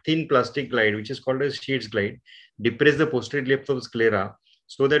some thin plastic glide, which is called as sheets glide, depress the posterior lip of the sclera,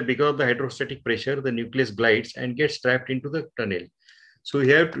 so that because of the hydrostatic pressure, the nucleus glides and gets trapped into the tunnel. So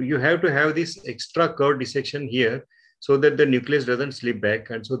you have to have this extra curved dissection here so that the nucleus doesn't slip back.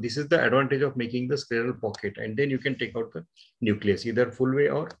 And so this is the advantage of making the scleral pocket. And then you can take out the nucleus, either full way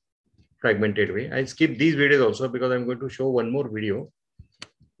or fragmented way. I'll skip these videos also because I'm going to show one more video.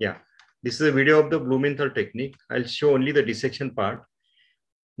 Yeah, this is a video of the Blumenthal technique. I'll show only the dissection part.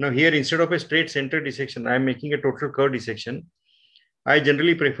 Now here, instead of a straight center dissection, I'm making a total curve dissection. I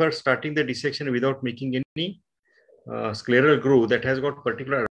generally prefer starting the dissection without making any scleral groove that has got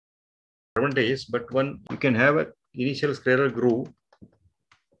particular advantages, but one you can have an initial scleral groove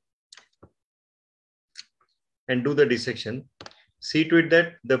and do the dissection. See to it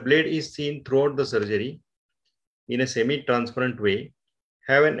that the blade is seen throughout the surgery in a semi-transparent way.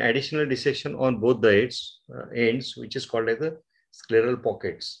 Have an additional dissection on both the ends, which is called as the scleral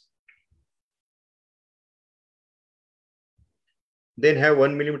pockets. Then have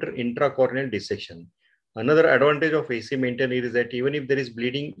 1 millimeter intracorneal dissection. Another advantage of AC maintainer is that even if there is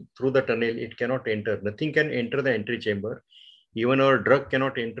bleeding through the tunnel, it cannot enter. Nothing can enter the anterior chamber. Even our drug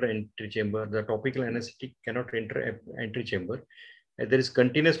cannot enter anterior chamber. The topical anesthetic cannot enter anterior chamber. There is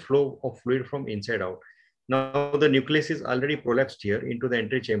continuous flow of fluid from inside out. Now the nucleus is already prolapsed here into the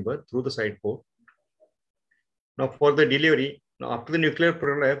anterior chamber through the side port. Now for the delivery, now after the nuclear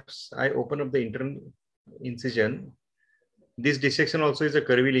prolapse, I open up the internal incision. This dissection also is a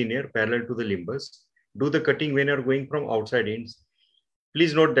curvilinear parallel to the limbus. Do the cutting when you are going from outside ends.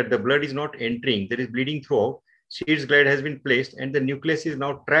 Please note that the blood is not entering. There is bleeding throughout. Sheets glide has been placed and the nucleus is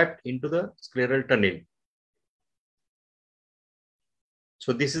now trapped into the scleral tunnel.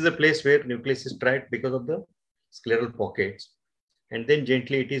 So this is the place where nucleus is trapped because of the scleral pockets. And then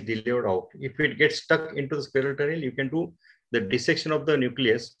gently it is delivered out. If it gets stuck into the scleral tunnel, you can do the dissection of the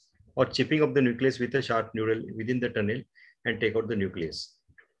nucleus or chipping of the nucleus with a sharp needle within the tunnel and take out the nucleus.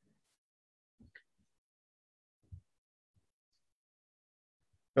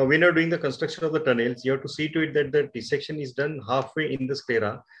 Now, when you're doing the construction of the tunnels, you have to see to it that the dissection is done halfway in the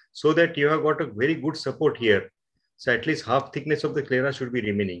sclera so that you have got a very good support here. So at least half thickness of the sclera should be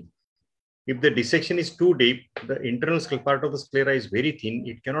remaining. If the dissection is too deep, the internal part of the sclera is very thin.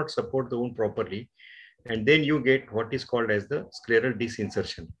 It cannot support the wound properly. And then you get what is called as the scleral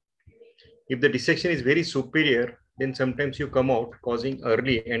disinsertion. If the dissection is very superior, then sometimes you come out causing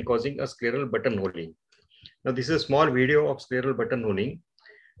early and causing a scleral buttonholing. Now, this is a small video of scleral buttonholing.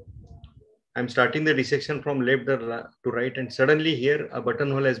 I'm starting the dissection from left to right, and suddenly here a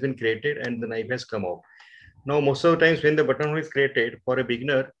buttonhole has been created and the knife has come out. Now, most of the times when the buttonhole is created, for a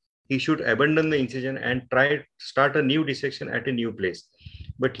beginner, he should abandon the incision and start a new dissection at a new place.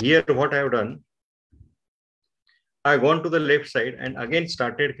 But here what I have done, I've gone to the left side and again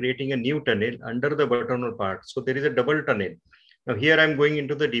started creating a new tunnel under the buttonhole part. So there is a double tunnel. Now here I'm going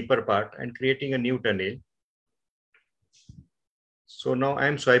into the deeper part and creating a new tunnel. So now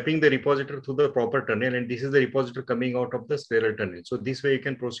I'm swiping the repositor through the proper tunnel, and this is the repositor coming out of the scleral tunnel. So this way you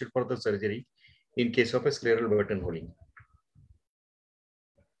can proceed for the surgery in case of a scleral buttonholing.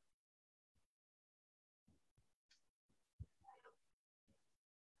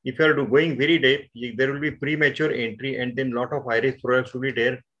 If you are going very deep, there will be premature entry, and then lot of iris products will be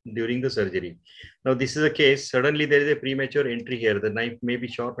there during the surgery. Now, this is a case, suddenly there is a premature entry here. The knife may be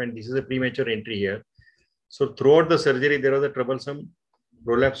sharp, and this is a premature entry here. So throughout the surgery, there was a troublesome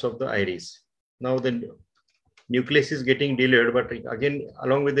prolapse of the iris. Now the nucleus is getting delayed, but again,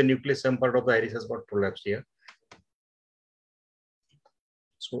 along with the nucleus, some part of the iris has got prolapsed here.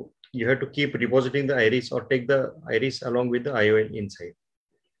 So you have to keep repositing the iris or take the iris along with the IOL inside.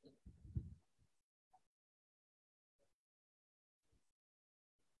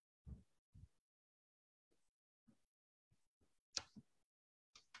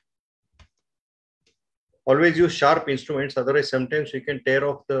 Always use sharp instruments, otherwise sometimes you can tear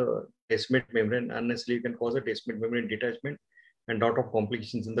off the descemet membrane. Unnecessarily, you can cause a descemet membrane detachment and lot of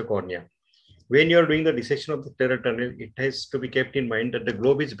complications in the cornea. When you are doing the dissection of the scleral tunnel, it has to be kept in mind that the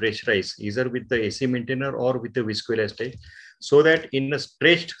globe is pressurized either with the AC maintainer or with the viscoelastic, so that in a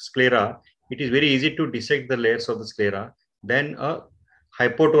stretched sclera, it is very easy to dissect the layers of the sclera than a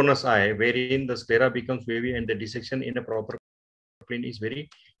hypotonous eye, wherein the sclera becomes wavy and the dissection in a proper plane is very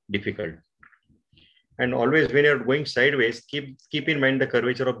difficult. And always when you're going sideways, keep in mind the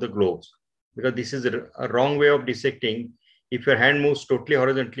curvature of the globes, because this is a wrong way of dissecting. If your hand moves totally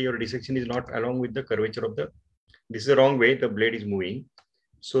horizontally, your dissection is not along with the curvature of the, this is the wrong way the blade is moving.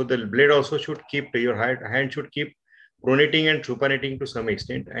 So the blade also should keep, your hand should keep pronating and supinating to some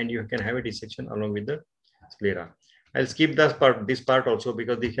extent, and you can have a dissection along with the sclera. I'll skip this part also,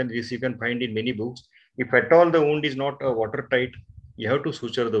 because this you can find in many books. If at all the wound is not watertight, you have to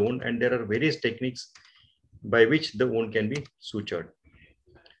suture the wound, and there are various techniques by which the wound can be sutured.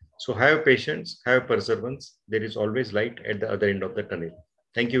 So have patience, have perseverance. There is always light at the other end of the tunnel.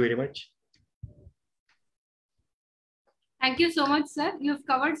 Thank you very much. Thank you so much, sir. You've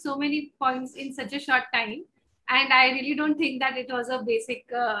covered so many points in such a short time. And I really don't think that it was a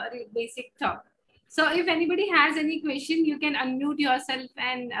basic talk. So if anybody has any question, you can unmute yourself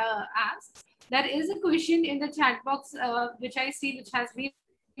and ask. There is a question in the chat box, which I see, which has been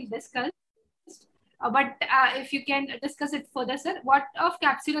discussed. But if you can discuss it further, sir. What of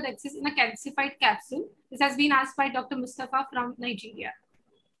capsular excess in a calcified capsule? This has been asked by Dr. Mustafa from Nigeria.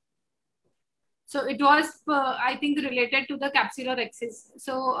 So it was, I think, related to the capsular excess.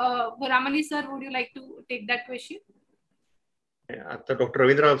 So, Ramani sir, would you like to take that question? Dr.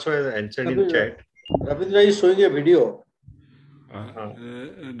 Ravindra also has answered in the chat. Ravindra is showing a video.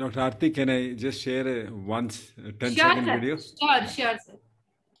 Dr. Aarti, can I just share a 10-second video? Sure, sir.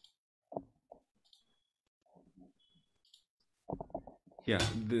 Yeah,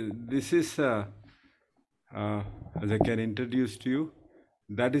 this is, as I can introduce to you,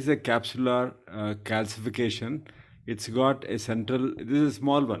 that is a capsular calcification. It's got a central, this is a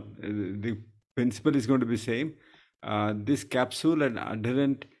small one. The principle is going to be same. This capsule and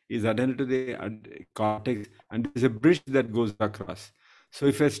adherent is adherent to the cortex, and there's a bridge that goes across. So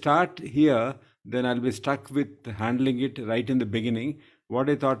if I start here, then I'll be stuck with handling it right in the beginning. What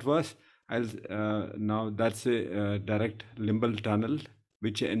I thought was, now that's a direct limbal tunnel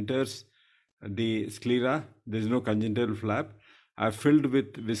which enters the sclera. There's no conjunctival flap. I've filled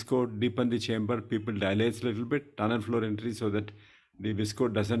with visco, deepen the chamber, people dilates a little bit, tunnel floor entry so that the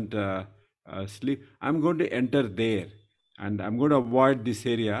visco doesn't sleep. I'm going to enter there, and I'm going to avoid this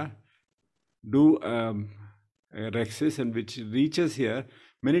area, do rhexis, and which reaches here.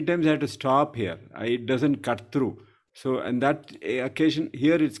 Many times I have to stop here. It doesn't cut through. So, and that occasion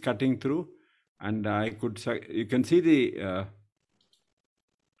here it's cutting through, and I could, you can see the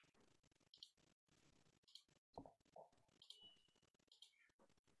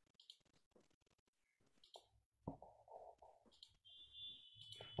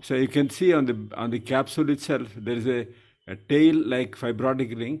so you can see on the capsule itself there is a tail like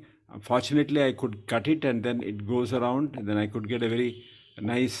fibrotic ring. Unfortunately, I could cut it and then it goes around, and then I could get a very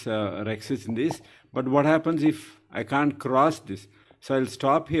nice rhexis in this. But what happens if I can't cross this? So I'll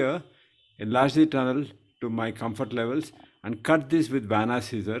stop here, enlarge the tunnel to my comfort levels, and cut this with Vanna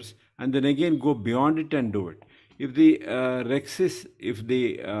scissors, and then again go beyond it and do it. If the rhexis, if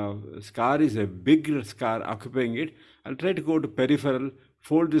the scar is a big scar occupying it, I'll try to go to peripheral,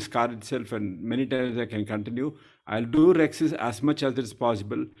 fold the scar itself, and many times I can continue. I'll do rhexis as much as it is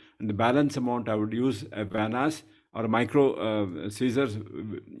possible, and the balance amount I would use a Vanna's or micro scissors,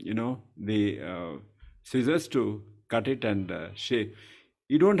 the scissors to cut it and shape.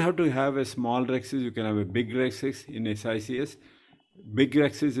 You don't have to have a small rhexis, you can have a big rhexis in SICS. Big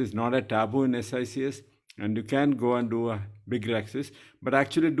rhexis is not a taboo in SICS, and you can go and do a big rhexis, but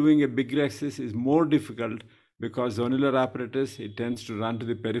actually doing a big rhexis is more difficult because zonular apparatus, it tends to run to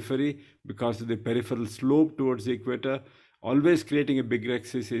the periphery because of the peripheral slope towards the equator. Always creating a big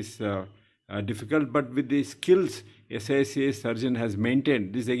rexis is difficult, but with the skills SICA surgeon has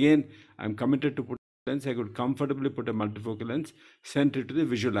maintained, this again, I'm committed to put lens. I could comfortably put a multifocal lens centered to the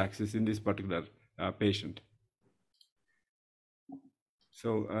visual axis in this particular patient.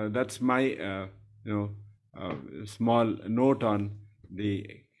 So that's my small note on the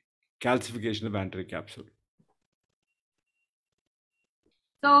calcification of anterior capsule.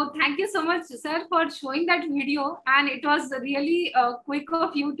 So thank you so much, sir, for showing that video. And it was really quick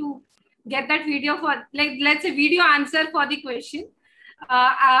of you to get that video for, like, let's say, video answer for the question.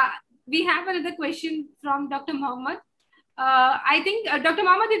 We have another question from Dr. Mohammed. I think, Dr.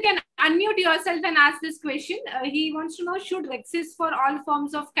 Mohammed, you can unmute yourself and ask this question. He wants to know, should rexis for all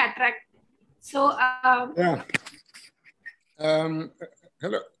forms of cataract? So, yeah.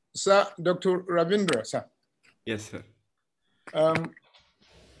 Hello, sir, Dr. Ravindra, sir. Yes, sir.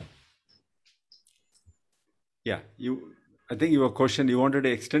 Yeah, I think your question, you wanted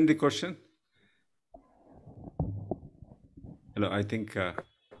to extend the question? Hello, I think...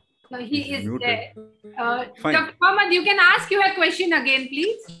 no, he is muted. there. Fine. Dr. Mohammed, you can ask your question again,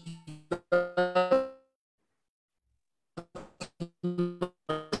 please.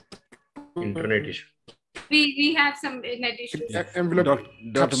 Internet issue. We have some net issues. Yeah.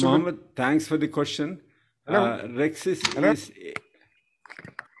 Dr. Mohammed, thanks for the question. Rexis is...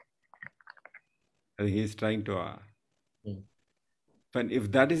 He's trying to... Fine.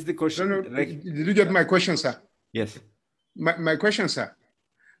 If that is the question... No, did you get my question, sir? Yes. My question, sir.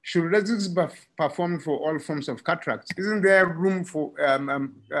 Should rexis be performed for all forms of cataracts? Isn't there room for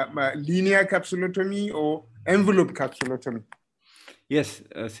linear capsulotomy or envelope capsulotomy? Yes.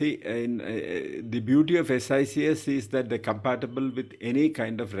 See, the beauty of SICS is that they're compatible with any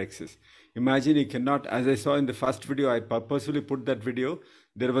kind of rexis. Imagine you cannot, as I saw in the first video, I purposefully put that video.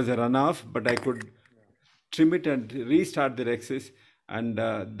 There was a runoff, but I could trim it and restart the rexis. And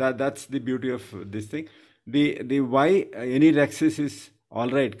that's the beauty of this thing. The why any rexis is all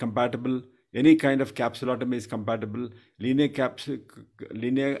right, compatible. Any kind of capsulotomy is compatible.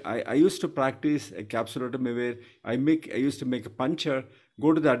 Linear. I used to practice a capsulotomy where I used to make a puncture,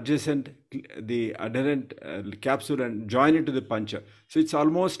 go to the adjacent, the adherent capsule and join it to the puncture. So it's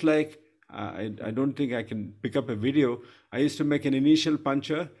almost like, I don't think I can pick up a video. I used to make an initial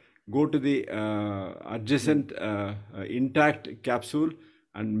puncture, go to the adjacent intact capsule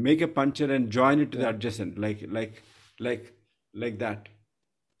and make a puncture and join it to the adjacent, like that.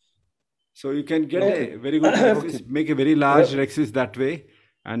 So you can get a very good rexis, make a very large rexis that way.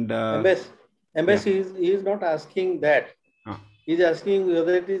 And MS is not asking that. He's asking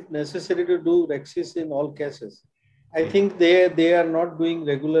whether it is necessary to do rexis in all cases. I think they are not doing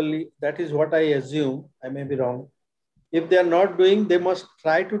regularly. That is what I assume. I may be wrong. If they are not doing, they must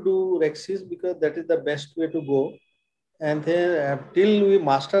try to do rexis because that is the best way to go. And then till we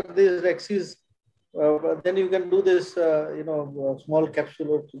master these rexis, then you can do this, small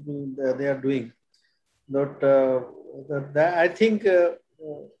capsule they are doing. But I think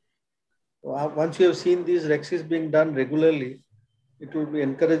once you have seen these rexis being done regularly, it will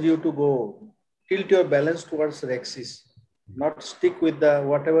encourage you to go tilt your balance towards rexis, not stick with the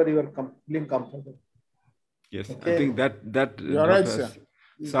whatever you are feeling comfortable. Yes, okay. I think that you're right, sir.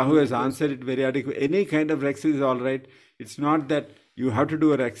 Sahu has answered it very adequately. Any kind of rexis is all right. It's not that you have to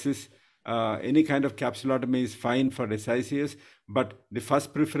do a rexis. Any kind of capsulotomy is fine for SICS, but the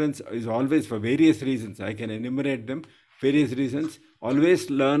first preference is always for various reasons. I can enumerate them, various reasons. Always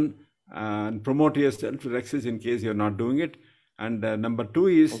learn and promote yourself to rexis in case you're not doing it. And number two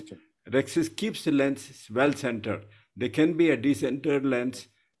is rexis keeps the lens well centered. There can be a decentered lens,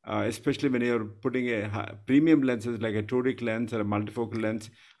 especially when you're putting a premium lenses like a toric lens or a multifocal lens,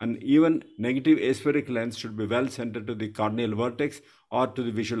 and even negative aspheric lens should be well centered to the corneal vertex or to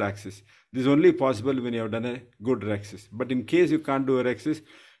the visual axis. This is only possible when you have done a good rexis. But in case you can't do a rexis,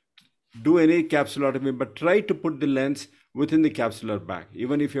 do any capsulotomy, but try to put the lens within the capsular bag.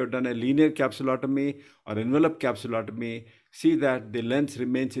 Even if you have done a linear capsulotomy or envelope capsulotomy, see that the lens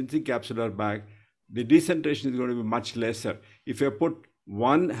remains in the capsular bag. The decentration is going to be much lesser. If you put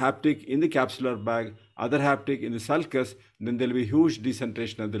one haptic in the capsular bag, other haptic in the sulcus, then there will be huge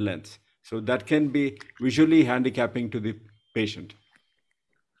decentration of the lens. So that can be visually handicapping to the patient.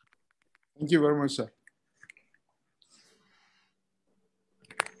 Thank you very much, sir.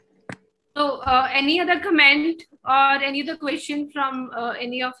 So any other comment or any other question from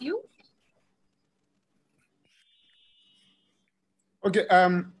any of you? Okay,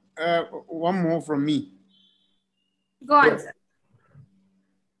 one more from me. Go on, sir.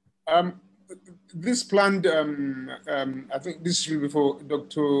 This planned, I think this will be for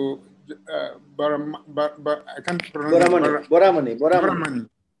Dr. I can't pronounce Boramani.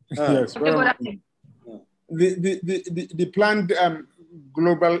 Yes, the planned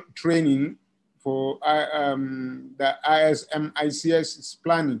global training for the ISM-ICS is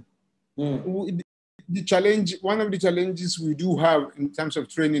planning. The challenge, one of the challenges we do have in terms of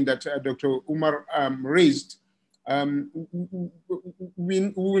training that Dr. Umar raised,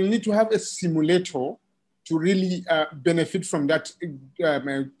 we will need to have a simulator to really benefit from that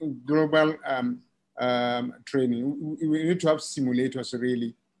global training. We need to have simulators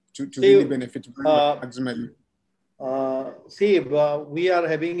really to really benefit maximally. See, we are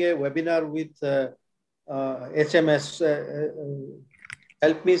having a webinar with HMS,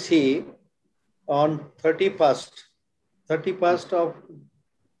 help me see, on 31st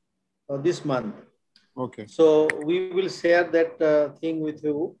of this month. Okay. So we will share that thing with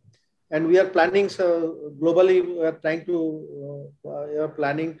you. And we are planning, so globally, we are trying to,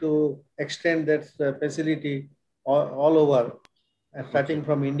 planning to extend that facility all over, starting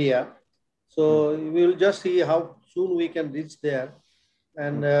from India. So we will just see how soon we can reach there.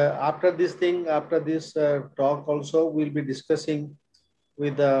 And after this thing, after this talk also, we'll be discussing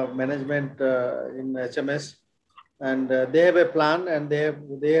with the management in HMS. And they have a plan, and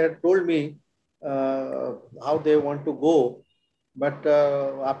they have told me how they want to go. But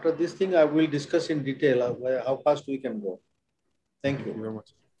after this thing, I will discuss in detail how fast we can go. Thank you very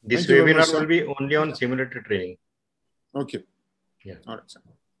much. This webinar will be only on simulator training. Okay. Yeah. All right, sir.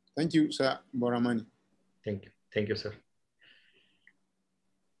 Thank you, sir Boramani. Thank you. Thank you, sir.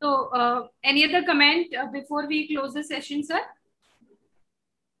 So, any other comment before we close the session, sir?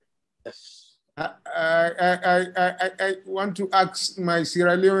 Yes. I want to ask my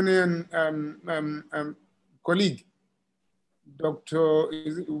Sierra Leonean colleague, Dr.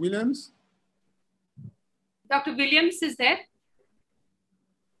 Williams? Dr. Williams is there?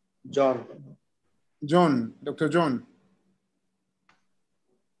 John, Dr. John.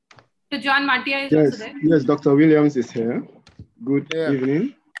 So John Matia is also there. Yes, Dr. Williams is here. Good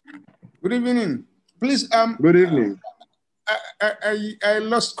evening. Good evening. Please. Good evening. I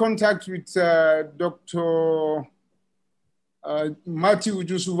lost contact with Dr. Matthew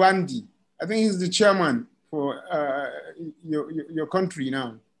Jusuvandi. I think he's the chairman for your country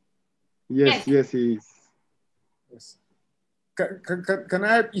now. Yes, he is. Yes. Can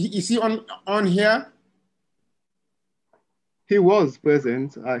I? Is he on here? He was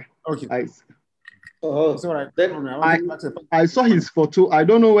present. Okay. It's all right. I saw his photo. I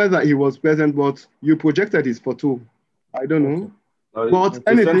don't know whether he was present, but you projected his photo. I don't know. But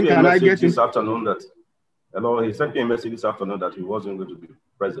anything, can I get this afternoon that? Hello, he sent me a message this afternoon that he wasn't going to be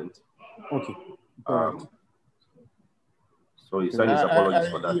present. Okay. So he sent his apologies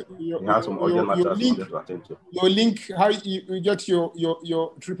for that. He has some urgent matters he wanted to attend to. Your link, how you get your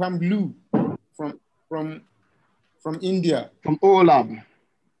Tripan Blue from India? From Orolab.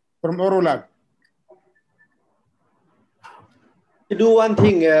 From Orolab. You do one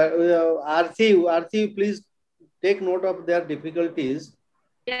thing, Arthi, please take note of their difficulties.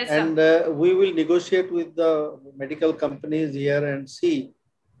 Yes, and we will negotiate with the medical companies here and see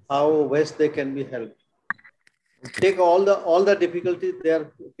how best they can be helped. Take all the difficulties they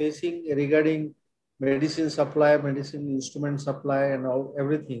are facing regarding medicine supply, medicine instrument supply, and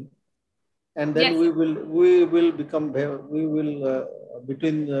everything, and then we will we'll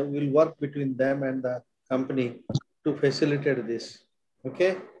work between them and the company to facilitate this.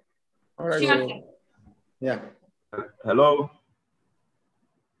 Okay. All right. So, yeah. Hello.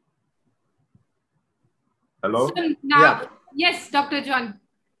 Hello. So now, yes, Dr. John.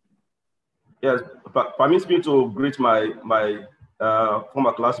 Yes, permits me to greet my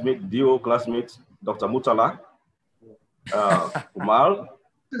former classmate, DO classmate, Dr. Mutala. Umar.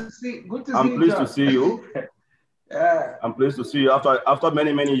 Good to I'm see pleased you, to see you. I'm pleased to see you after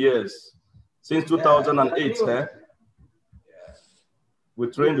many years. Since 2008, we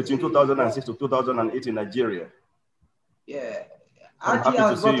trained between 2006 to 2008 in Nigeria. Yeah, I'm happy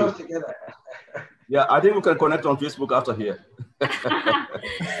to see you. Together. Yeah, I think we can connect on Facebook after here.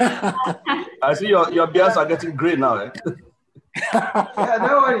 I see your beards are getting gray now. Yeah,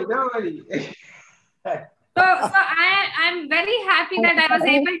 don't worry. So I'm very happy that I was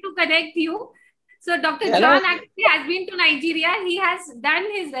able to connect you. So Dr. John actually has been to Nigeria. He has done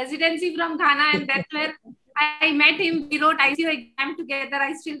his residency from Ghana, and that's where I met him. We wrote ICU exam together,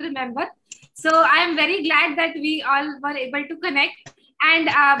 I still remember. So I am very glad that we all were able to connect. And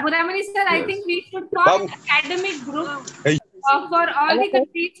Boramani sir, I think we should form academic group for all the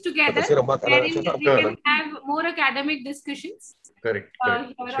countries together, wherein we can have more academic discussions. Correct.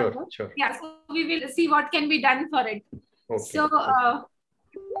 Sure. Yeah, so we will see what can be done for it. Okay. So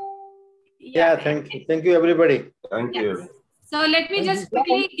Yeah, thank you. Thank you, everybody. Thank you. So let me just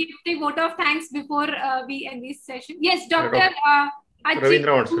quickly give the vote of thanks before we end this session. Yes, Dr.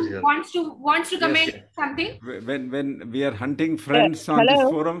 Ajit wants to comment something. When we are hunting friends on this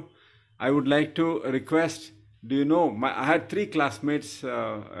forum, I would like to request, do you know, I had 3 classmates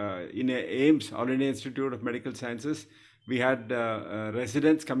in AIMS, All India Institute of Medical Sciences. We had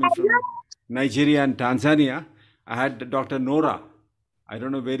residents coming from Nigeria and Tanzania. I had Dr. Nora. I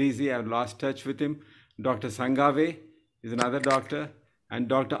don't know where is he. I've lost touch with him. Dr. Sangave is another doctor. And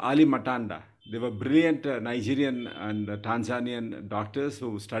Dr. Ali Matanda. They were brilliant Nigerian and Tanzanian doctors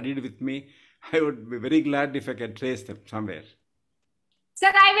who studied with me. I would be very glad if I can trace them somewhere.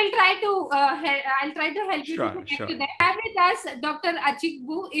 Sir, I will try to I'll try to help you to connect to them. I have with us Dr.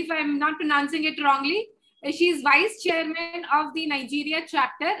 Achikbu, if I'm not pronouncing it wrongly. She is Vice Chairman of the Nigeria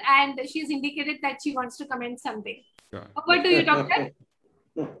chapter, and she has indicated that she wants to comment something. Sure. Over to you, Doctor.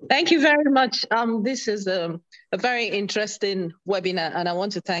 Thank you very much. This is a very interesting webinar, and I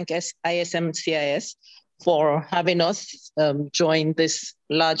want to thank ISM-CIS for having us join this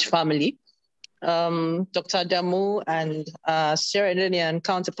large family. Dr. Damu and Sierra Leonean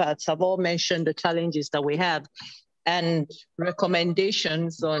counterparts have all mentioned the challenges that we have and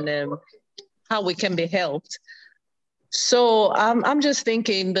recommendations on how we can be helped. So I'm just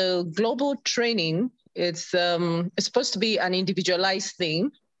thinking the global training, it's supposed to be an individualized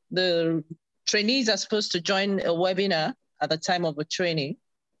thing. The trainees are supposed to join a webinar at the time of a training.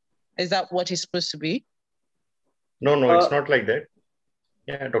 Is that what it's supposed to be? No, it's not like that.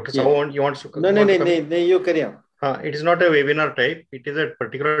 Yeah, Dr. Sawan, you want to come? No, you carry on. It is not a webinar type. It is a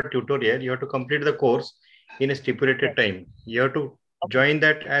particular tutorial. You have to complete the course in a stipulated time. You have to join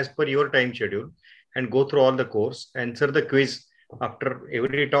that as per your time schedule and go through all the course, answer the quiz after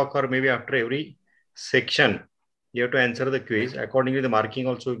every talk or maybe after every section. You have to answer the quiz. Accordingly, the marking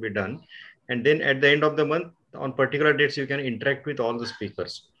also will be done. And then at the end of the month, on particular dates, you can interact with all the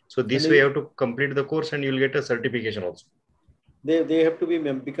speakers. So this way you have to complete the course and you will get a certification also. They have to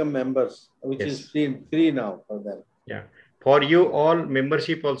become members, which is free now for them. Yeah. For you all,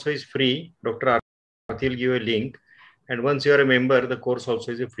 membership also is free. Dr. Arthi will give a link. And once you are a member, the course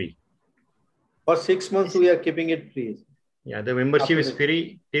also is free. For 6 months, we are keeping it free. Yeah, the membership is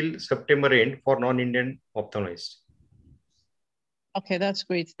free till September end for non-Indian ophthalmists. Okay, that's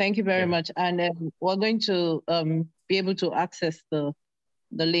great. Thank you very much. And we're going to be able to access the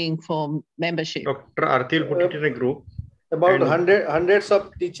link for membership. Dr. Arthi will put it in a group. About hundreds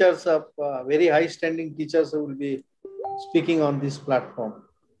of teachers, of very high-standing teachers who will be speaking on this platform.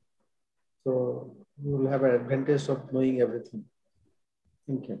 So you will have an advantage of knowing everything.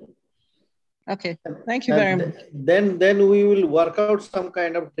 Thank you. Okay, thank you very much. Then we will work out some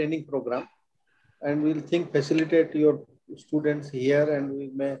kind of training program, and we'll facilitate your students here, and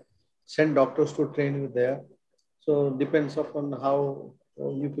we may send doctors to train you there. So depends upon how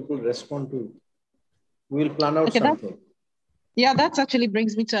you people respond to it. We'll plan out something. Yeah, that actually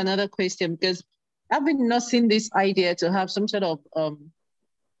brings me to another question, because I've been nursing this idea to have some sort of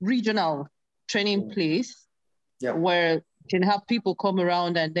regional training place where you can have people come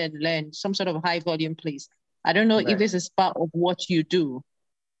around and then learn, some sort of high volume place. I don't know if this is part of what you do.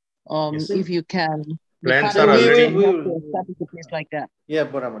 If you can. Plans are already establish a place like that. Yeah,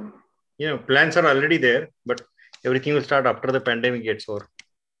 Boraman. Yeah, plans are already there, but everything will start after the pandemic gets over.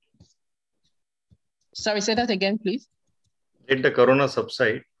 Sorry, say that again, please. Let the corona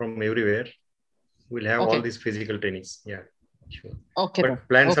subside from everywhere. We'll have all these physical trainings. Yeah, sure. Okay. But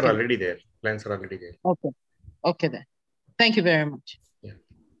plans are already there. Plans are already there. Okay. Okay then. Thank you very much. Yeah.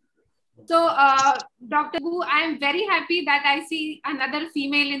 So, Dr. Bu, I am very happy that I see another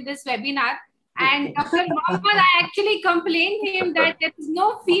female in this webinar. And Dr. Mohammed, I actually complained him that there is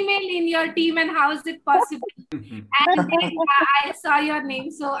no female in your team and how is it possible? And then I saw your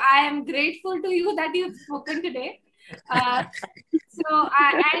name. So I am grateful to you that you've spoken today. I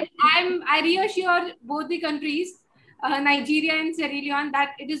reassure both the countries, Nigeria and Sierra Leone,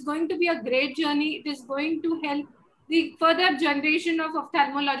 that it is going to be a great journey. It is going to help the further generation of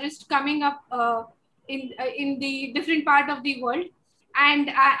ophthalmologists coming up in the different part of the world. And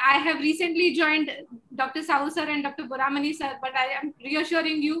I have recently joined Dr. Sahu sir and Dr. Boramani sir, but I am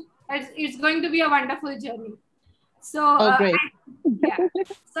reassuring you that it's going to be a wonderful journey. So,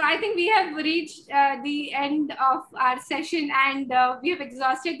 so I think we have reached the end of our session, and we have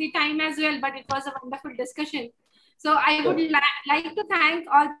exhausted the time as well, but it was a wonderful discussion. So I would like to thank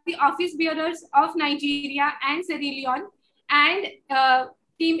all the office bearers of Nigeria and Sierra Leone and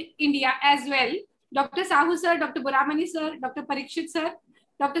Team India as well. Dr. Sahu sir, Dr. Boramani sir, Dr. Parikshit sir,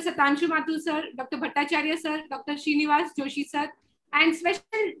 Dr. Satanshu Mathu sir, Dr. Bhattacharya sir, Dr. Srinivas Joshi sir, And special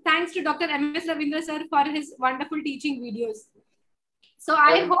thanks to Dr. M.S. Ravindra sir for his wonderful teaching videos. So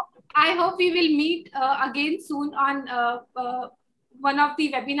I hope we will meet again soon on one of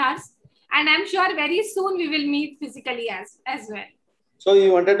the webinars, and I'm sure very soon we will meet physically as well. So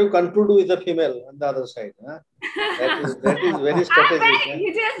you wanted to conclude with a female on the other side, huh? That is very strategic.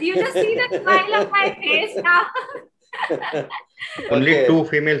 You just see the smile on my face now. Only 2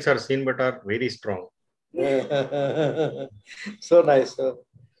 females are seen, but are very strong. So nice.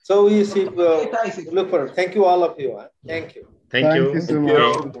 So we see. Look for it. Thank you, all of you. Huh? Thank you. Thank you so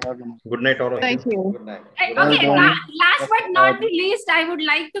much. Good night, all of Thank you. Good night. Okay, last but not the least, I would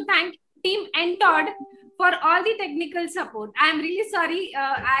like to thank Team Entodd for all the technical support. I'm really sorry,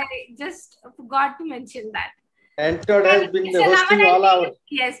 I just forgot to mention that. Entodd has been hosting all our...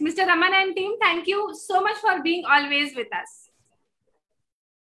 Yes, Mr. Raman and team, thank you so much for being always with us.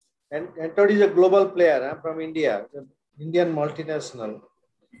 And Entodd is a global player from India, Indian multinational.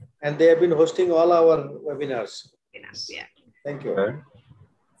 And they have been hosting all our webinars. Yeah. Thank you.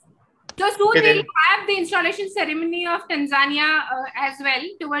 So soon we'll have the installation ceremony of Tanzania as well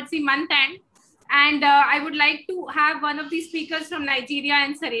towards the month end. And I would like to have one of the speakers from Nigeria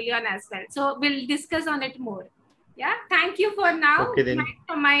and Sierra Leone as well. So we'll discuss on it more. Yeah. Thank you for now. Okay, then. Good night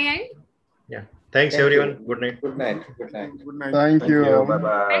from my end. Yeah. Thanks, everyone. Good night. Good night. Good night. Good night. Thank you.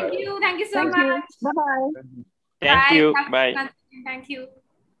 Bye-bye. Thank you. Thank you so much. Bye-bye. Thank you. Bye. Thank you.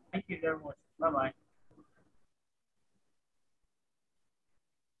 Thank you very much. Bye-bye.